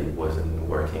realized that it wasn't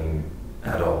working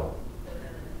at all.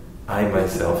 I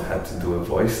myself had to do a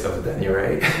voice of Danny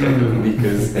Ray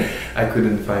because I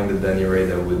couldn't find a Danny Ray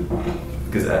that would,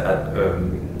 because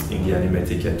in the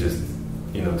Animatic I just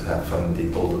to have fun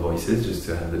did all the voices just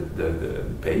to have the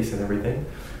pace and everything.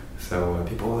 So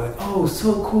people were like, oh,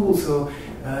 so cool, so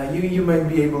you might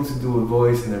be able to do a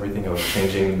voice and everything. I was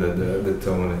changing the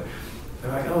tone.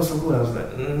 They're like, oh, so cool. I was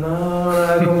like, no,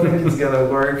 I don't think it's gonna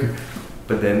work.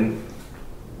 But then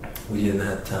we didn't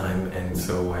have time, and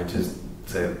so I just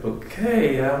said,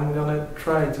 okay, I'm gonna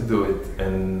try to do it,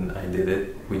 and I did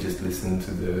it. We just listened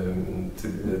to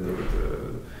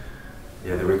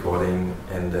the recording,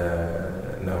 and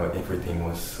no, everything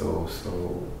was so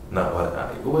not what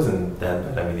it wasn't that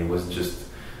bad. I mean, it was just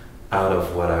out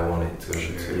of what I wanted to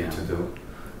do.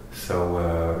 So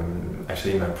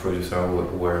actually, my producer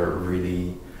were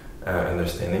really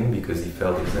understanding, because he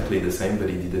felt exactly the same, but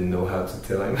he didn't know how to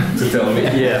tell me.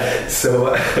 Yeah.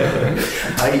 So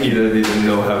I either didn't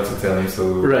know how to tell him.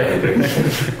 So right.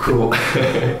 Cool.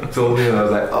 Told him, and I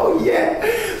was like, oh yeah,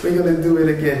 we're gonna do it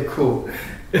again. Cool.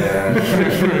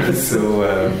 So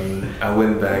I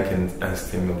went back and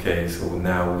asked him, okay, so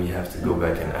now we have to go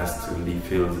back and ask to Lee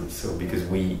Field, so because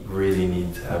we really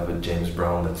need to have a James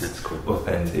Brown that's cool.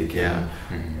 authentic. Yeah.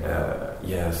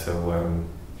 And, so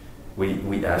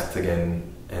we asked again,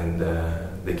 and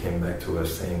they came back to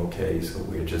us saying, okay, so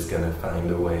we're just gonna find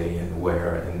a way, and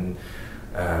where, and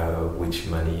which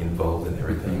money involved and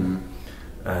everything.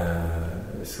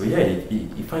 So yeah,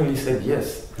 he finally said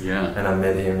yes. Yeah. And I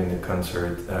met him in a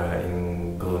concert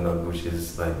in Grenoble, which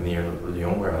is like near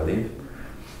Lyon, where I live.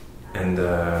 And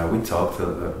we talked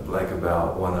like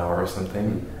about 1 hour or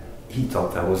something. He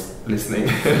thought I was listening.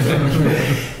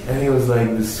 And he was like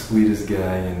the sweetest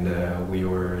guy, and we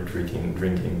were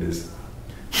drinking this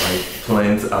like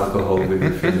plant alcohol with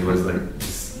him. It was like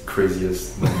this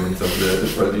craziest moment of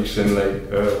the production, like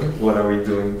what are we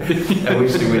doing? I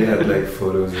wish we had like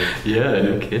photos of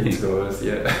no kidding. to us,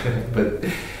 but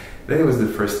then it was the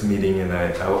first meeting, and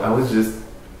I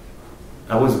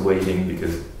was waiting,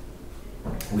 because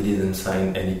we didn't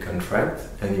sign any contract,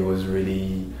 and he was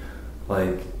really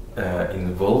like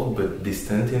involved but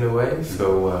distant in a way,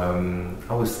 so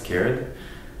I was scared,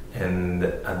 and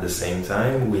at the same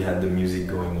time we had the music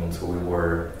going on, so we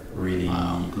were really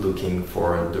looking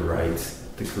for the rights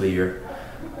to clear,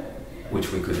 which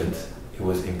we couldn't. It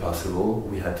was impossible.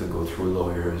 We had to go through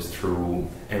lawyers, through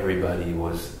everybody. It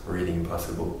was really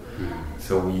impossible.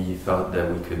 So we thought that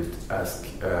we could ask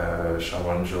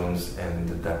Sharon Jones and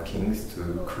the Dap Kings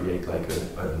to create like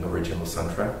an original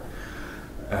soundtrack.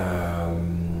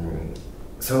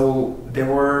 So they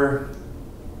were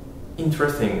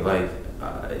interested.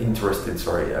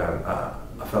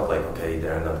 I felt like, okay,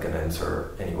 they're not gonna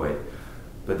answer anyway,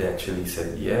 but they actually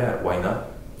said, yeah, why not?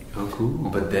 Oh, cool.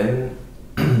 But then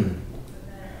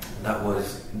that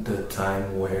was the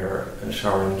time where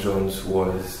Sharon Jones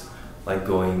was like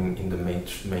going in the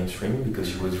mainstream, because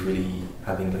she was really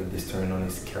having like this turn on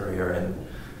his career, and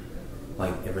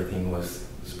like everything was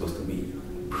supposed to be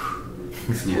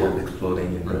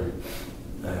exploding. And,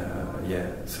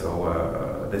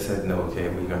 so they said, no, okay,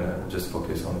 we're gonna just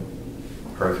focus on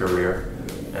her career,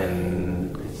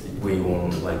 and we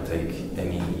won't like take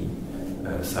any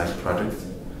side projects.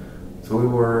 So we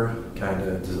were kind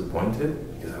of disappointed,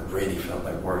 because I really felt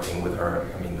like working with her.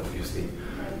 I mean, obviously,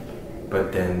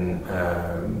 but then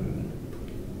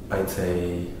I'd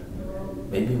say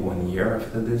maybe 1 year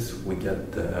after this, we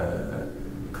got the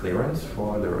clearance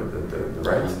for the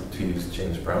rights to use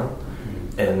James Brown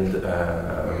and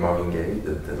Marvin Gaye,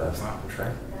 the last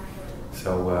track.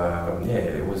 So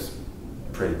it was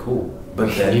pretty cool.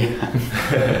 But then,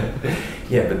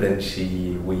 but then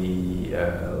we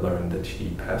learned that she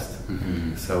passed.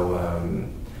 So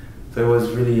it was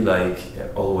really like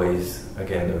always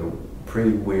again a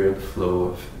pretty weird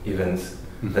flow of events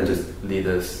that just lead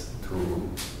us to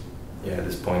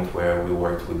this point where we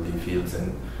worked with Lee Fields,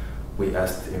 and we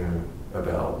asked him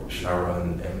about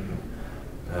Sharon,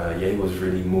 and he was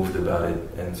really moved about it,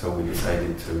 and so we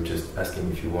decided to just ask him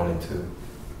if he wanted to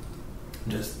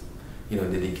just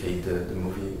dedicate the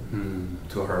movie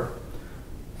to her,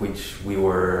 which we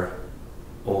were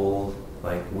all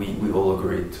like we all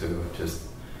agreed to just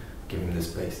give him the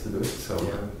space to do it. So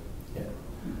yeah.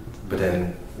 But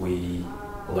then we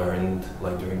learned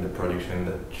like during the production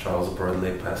that Charles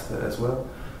Bradley passed as well,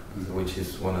 which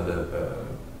is one of the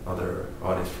other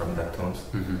artists from Deftones.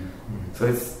 So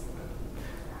it's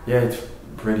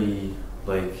pretty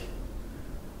like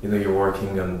you're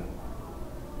working on.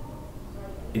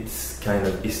 It's kind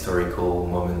of historical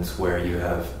moments where you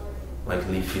have like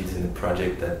lead feeds in the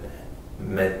project that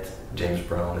met James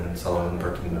Brown and Solomon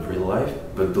Burke in real life,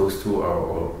 but those two are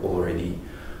already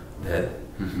dead.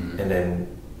 And then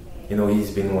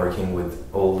he's been working with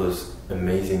all those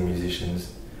amazing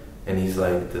musicians, and he's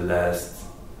like the last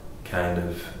kind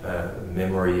of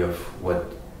memory of what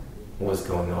was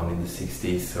going on in the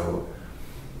 60s. So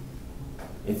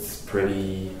it's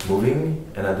pretty moving,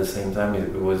 and at the same time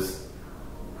it was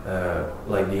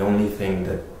like the only thing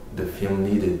that the film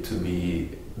needed to be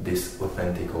this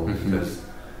authentical, because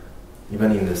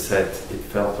even in the set it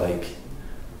felt like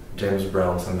James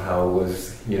Brown somehow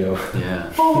was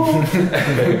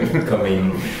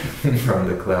coming from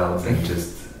the clouds and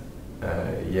just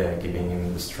giving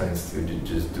him the strength to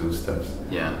just do stuff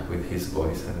with his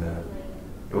voice. And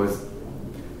it was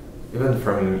even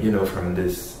from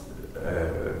this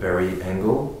very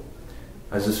angle,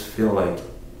 I just feel like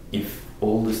if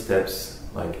all the steps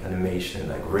like animation,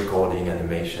 like recording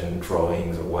animation,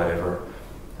 drawings or whatever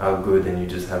are good, and you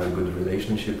just have a good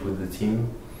relationship with the team,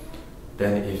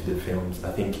 then if the films,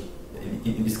 I think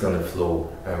it's gonna flow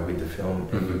with the film,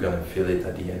 and you're gonna feel it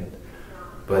at the end.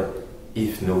 But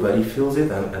if nobody feels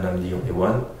it and I'm the only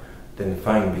one, then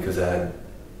fine, because I had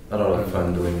a lot of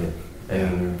fun doing it,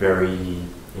 and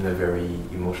in a very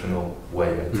emotional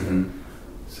way, I'd say.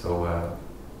 So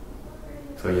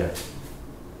yeah.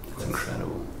 It's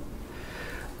incredible.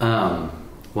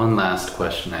 One last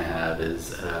question I have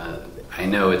is, I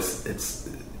know it's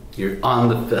you're on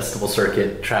the festival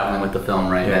circuit traveling with the film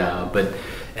right now, but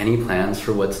any plans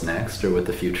for what's next or what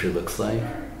the future looks like?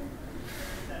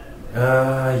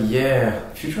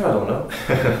 Future I don't know.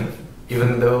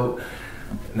 Even though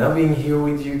now being here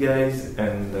with you guys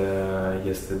and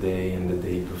yesterday and the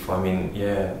day before, I mean,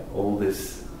 all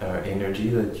this energy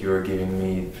that you're giving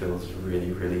me feels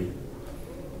really, really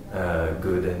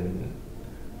good. And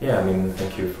I mean,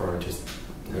 thank you for just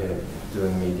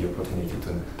giving me the opportunity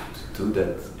to do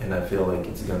that. And I feel like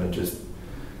it's gonna just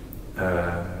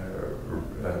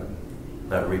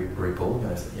ripple,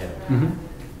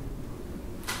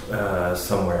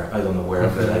 somewhere. I don't know where,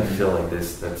 but I feel like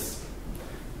that's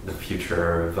the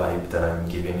future vibe that I'm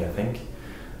giving, I think.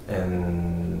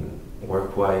 And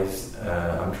work-wise,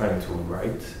 I'm trying to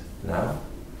write now.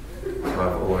 So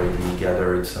I've already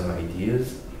gathered some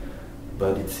ideas,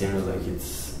 but it seems like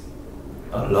it's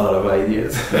a lot of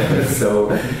ideas.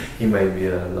 So it might be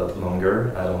a lot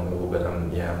longer. I don't know, but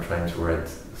I'm trying to write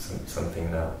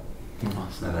something now.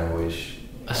 Awesome. And I wish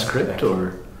a script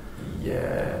or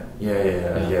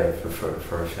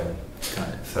for a film. Got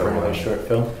it. So for a short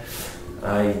film.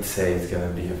 I'd say it's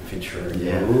gonna be a feature.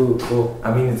 Yeah. Ooh, cool.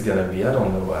 I mean, it's gonna be. I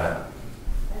don't know.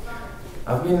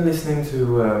 I've been listening to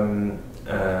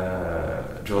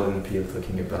Jordan Peele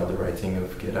talking about the writing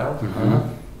of Get Out.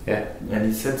 Yeah. And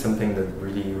he said something that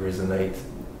really resonates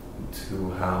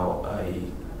to how I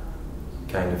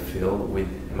kind of feel with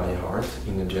my heart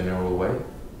in a general way.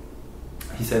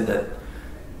 He said that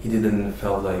he didn't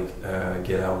felt like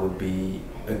Get Out would be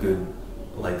a good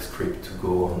script to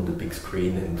go on the big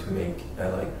screen and to make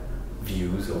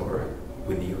views or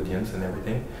with the audience and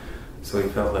everything. So he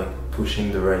felt like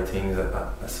pushing the writings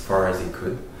as far as he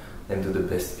could and do the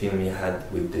best film he had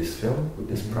with this film, with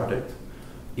this project,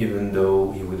 even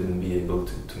though he wouldn't be able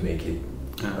to make it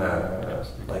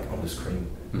on the screen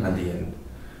at the end.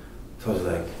 So I was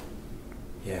like,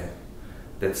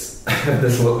 that's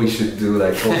that's what we should do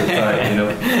all the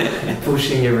time,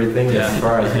 pushing everything as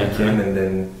far as we can, and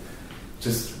then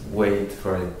just wait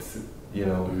for it,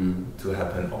 to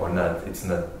happen or not. It's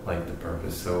not the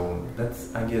purpose. So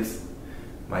that's, I guess,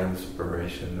 my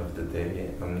inspiration of the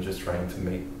day. I'm just trying to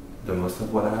make the most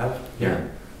of what I have here,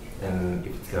 and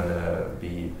if it's gonna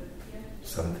be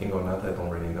something or not, I don't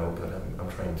really know. But I'm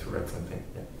trying to write something.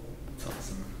 Yeah, that's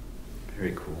awesome.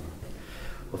 Very cool.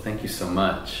 Well, thank you so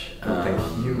much. Thank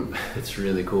you. It's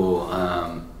really cool.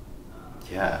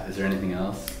 Is there anything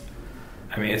else?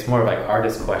 I mean, it's more of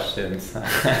artist questions. I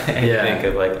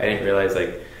didn't realize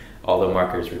all the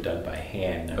markers were done by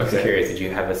hand. I was curious, did you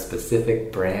have a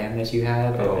specific brand that you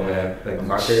had? Oh man, a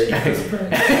marker. That's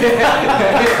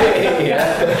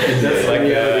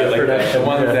the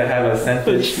ones that have a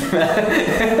sentence.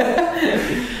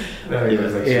 No, it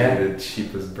was actually Yeah. the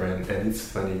cheapest brand, and it's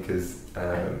funny because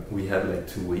we had like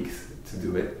 2 weeks to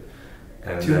do it.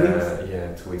 And, 2 weeks?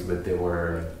 Yeah, 2 weeks, but there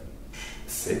were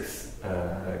 6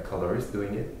 colorists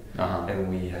doing it,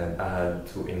 and I had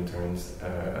 2 interns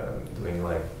doing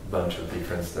like a bunch of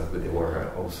different stuff, but they were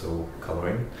also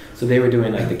coloring. So they were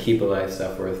doing like the keep alive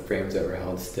stuff with frames that were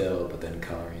held still, but then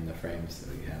coloring the frames.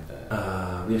 So you have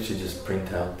that. We actually just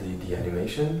print out the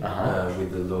animation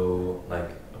with the low like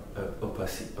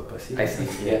opacity. I see.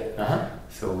 Yeah.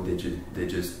 So they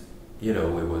just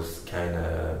it was kind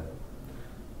of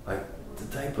like the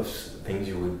type of things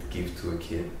you would give to a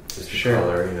kid just to Sure.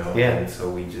 color, Yeah. And so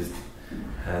we just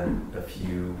had a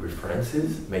few references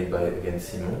made by again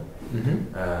Simon,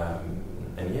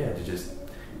 and yeah,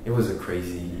 it was a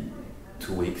crazy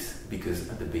 2 weeks because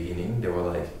at the beginning they were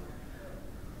like,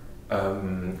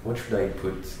 what should I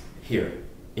put here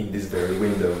in this very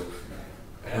window?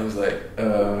 And I was like,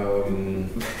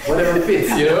 whatever fits,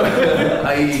 I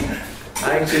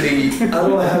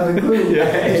don't have a clue.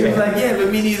 And she was like, yeah, but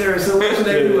me neither, so what should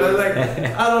I do? I was like,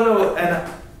 I don't know. And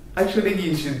actually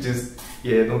you should just,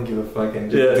 don't give a fuck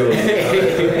and just do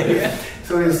it.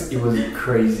 So it was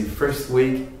crazy. First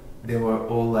week, they were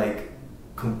all like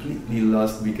completely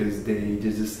lost because they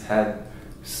just had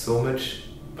so much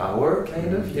power,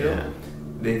 kind of, you know.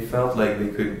 They felt like they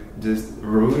could just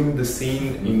ruin the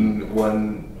scene in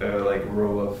one like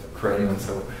row of crayons.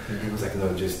 So it was like,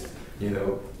 no, just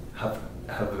have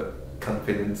a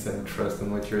confidence and trust in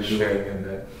what you're doing, and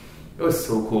it was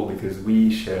so cool because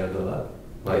we shared a lot.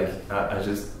 Like I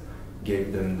just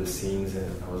gave them the scenes,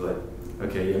 and I was like,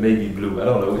 okay, it may be blue, I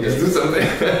don't know, just do something.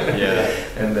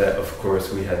 And of course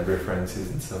we had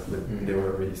references and stuff, but they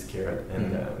were really scared,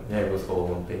 and it was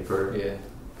all on paper.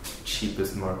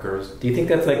 Cheapest markers. Do you think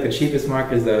that's like the cheapest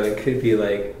markers though? It could be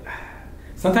like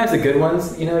sometimes the good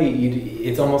ones,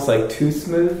 it's almost like too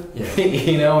smooth,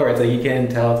 where it's like you can't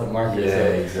tell it's a marker. Yeah, so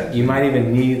exactly. You might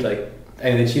even need like,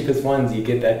 the cheapest ones, you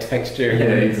get that texture.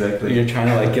 Yeah, exactly. You're trying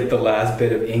to like get the last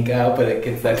bit of ink out, but it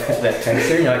gets that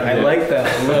texture. And you're like, I like that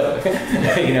look,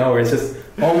 where it's just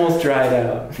almost dried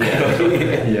out.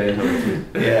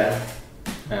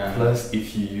 Plus,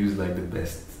 if you use like the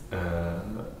best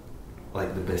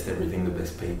everything, the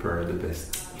best paper, the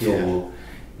best tool,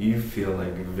 you feel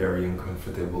like very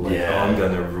uncomfortable. Like, I'm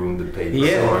gonna ruin the paper.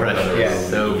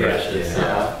 So precious.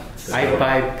 I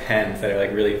buy pens that are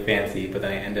like really fancy, but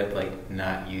then I end up like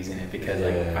not using it because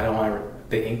like I don't want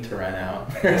the ink to run out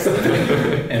or something.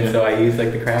 And so I use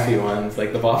like the crappy ones,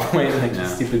 like the ballpoint, like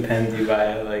just stupid pens you buy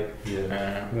at like.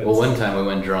 Well, one time we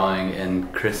went drawing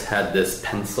and Chris had this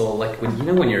pencil, like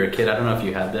when you're a kid, I don't know if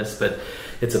you had this, but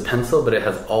it's a pencil, but it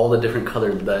has all the different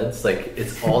colored leads. Like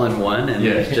it's all in one, and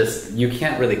it's just you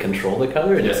can't really control the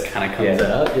color. It just kind of comes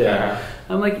out.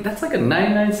 I'm like, that's like a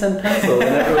 99-cent pencil, and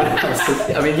everyone else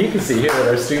is, I mean, you can see here at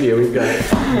our studio we've got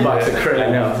a box of crayons.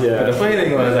 I know. But the funny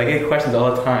thing was, I get questions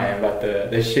all the time about the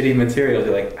shitty materials.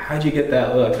 They're like, "How'd you get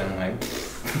that look?" And I'm like,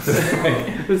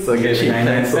 "It's like a cheap 99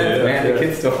 pencil, cents, man, the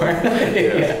kid store."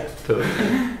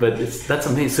 Totally. But that's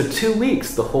amazing. So 2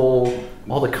 weeks, all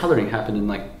the coloring happened in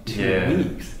like 2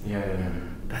 weeks.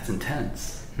 That's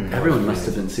intense. Everyone must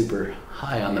have been super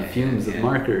high on the fumes of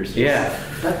markers.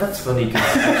 That's funny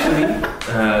because actually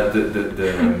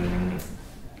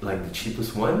the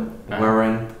cheapest one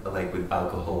weren't like with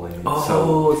alcohol in it.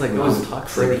 So it's like it was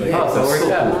toxic. Pretty, so it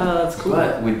worked out. That's cool.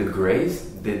 But with the grays,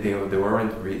 there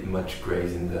weren't much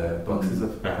grays in the boxes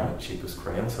of cheapest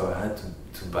crayons, so I had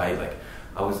to buy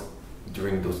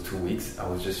during those 2 weeks I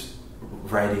was just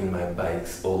riding my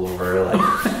bikes all over, like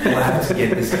I have to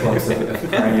get this box of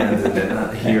crayons and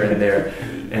then here and there,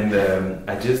 and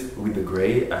I just with the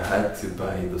gray I had to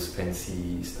buy those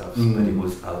fancy stuff, but it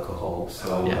was alcohol,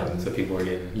 so so people were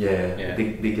getting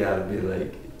they got a bit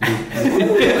like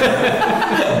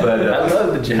but I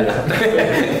love the job.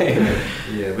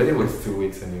 But it was 2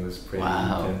 weeks and it was pretty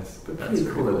intense, but pretty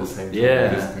cool at the same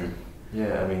time.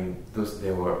 I mean,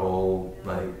 they were all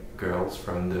like girls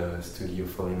from the studio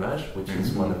Folimage, which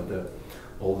is one of the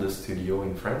oldest studio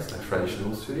in France, like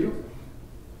traditional studio.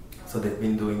 So they've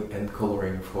been doing end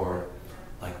coloring for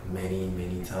like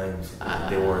many times.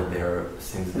 They were there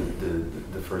since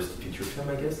the first feature film,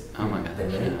 I guess. Oh my god! They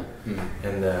made,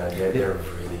 and they're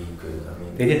really good. I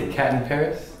mean, they did Cat in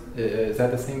Paris. Is that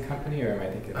the same company, or am I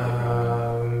thinking?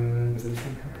 Is it the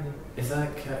same company? Is that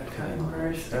Cat in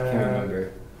Paris? I can't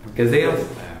remember. Because they also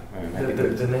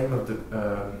the name of the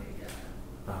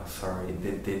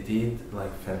they did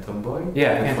like Phantom Boy.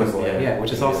 Phantom Boy.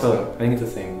 Which is also I think it's the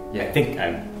same. I think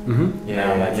I'm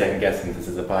now I'm like second guessing this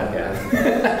is a podcast.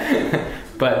 Yeah.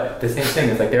 But the same thing.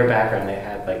 It's like their background. They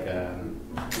had like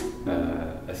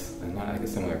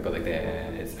similar, but like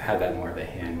it's had that more of a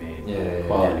handmade Yeah,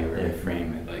 quality yeah, where yeah. you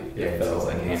frame it, like Yeah, it it's feels all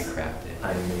like nice. handcrafted.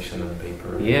 Animation on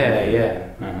paper. Yeah.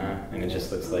 And it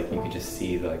just looks like you could just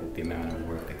see like the amount of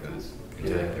work that goes into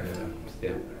Yeah, their yeah. films.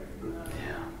 Yeah.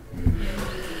 Yeah.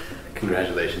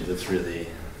 Congratulations, it's really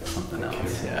something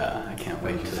else. Yeah, I can't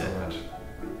wait Thank you to. so much.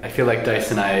 I feel like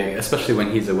Dice and I, especially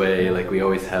when he's away, like we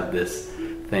always have this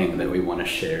thing that we want to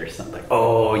share. Something like,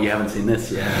 oh, you haven't seen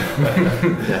this yet.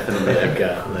 Definitely, I've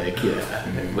got like,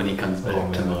 when he comes back Oh,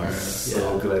 man, tomorrow. I'm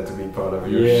so glad to be part of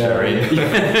your Yeah, sharing.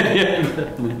 yeah,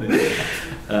 definitely.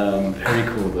 Very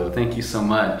cool though. Thank you so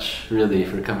much, really,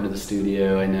 for coming to the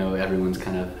studio. I know everyone's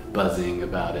kind of buzzing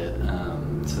about it,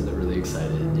 so they're really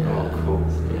excited. Yeah. Oh,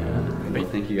 cool. Yeah. Great.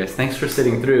 Thank you guys. Thanks for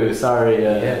sitting through. Sorry,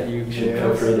 you should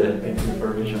feel free to. Thank you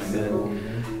for being so.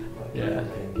 Yeah.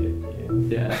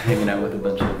 Yeah, hanging out with a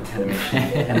bunch of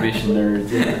animation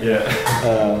nerds. Yeah.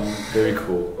 Very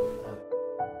cool.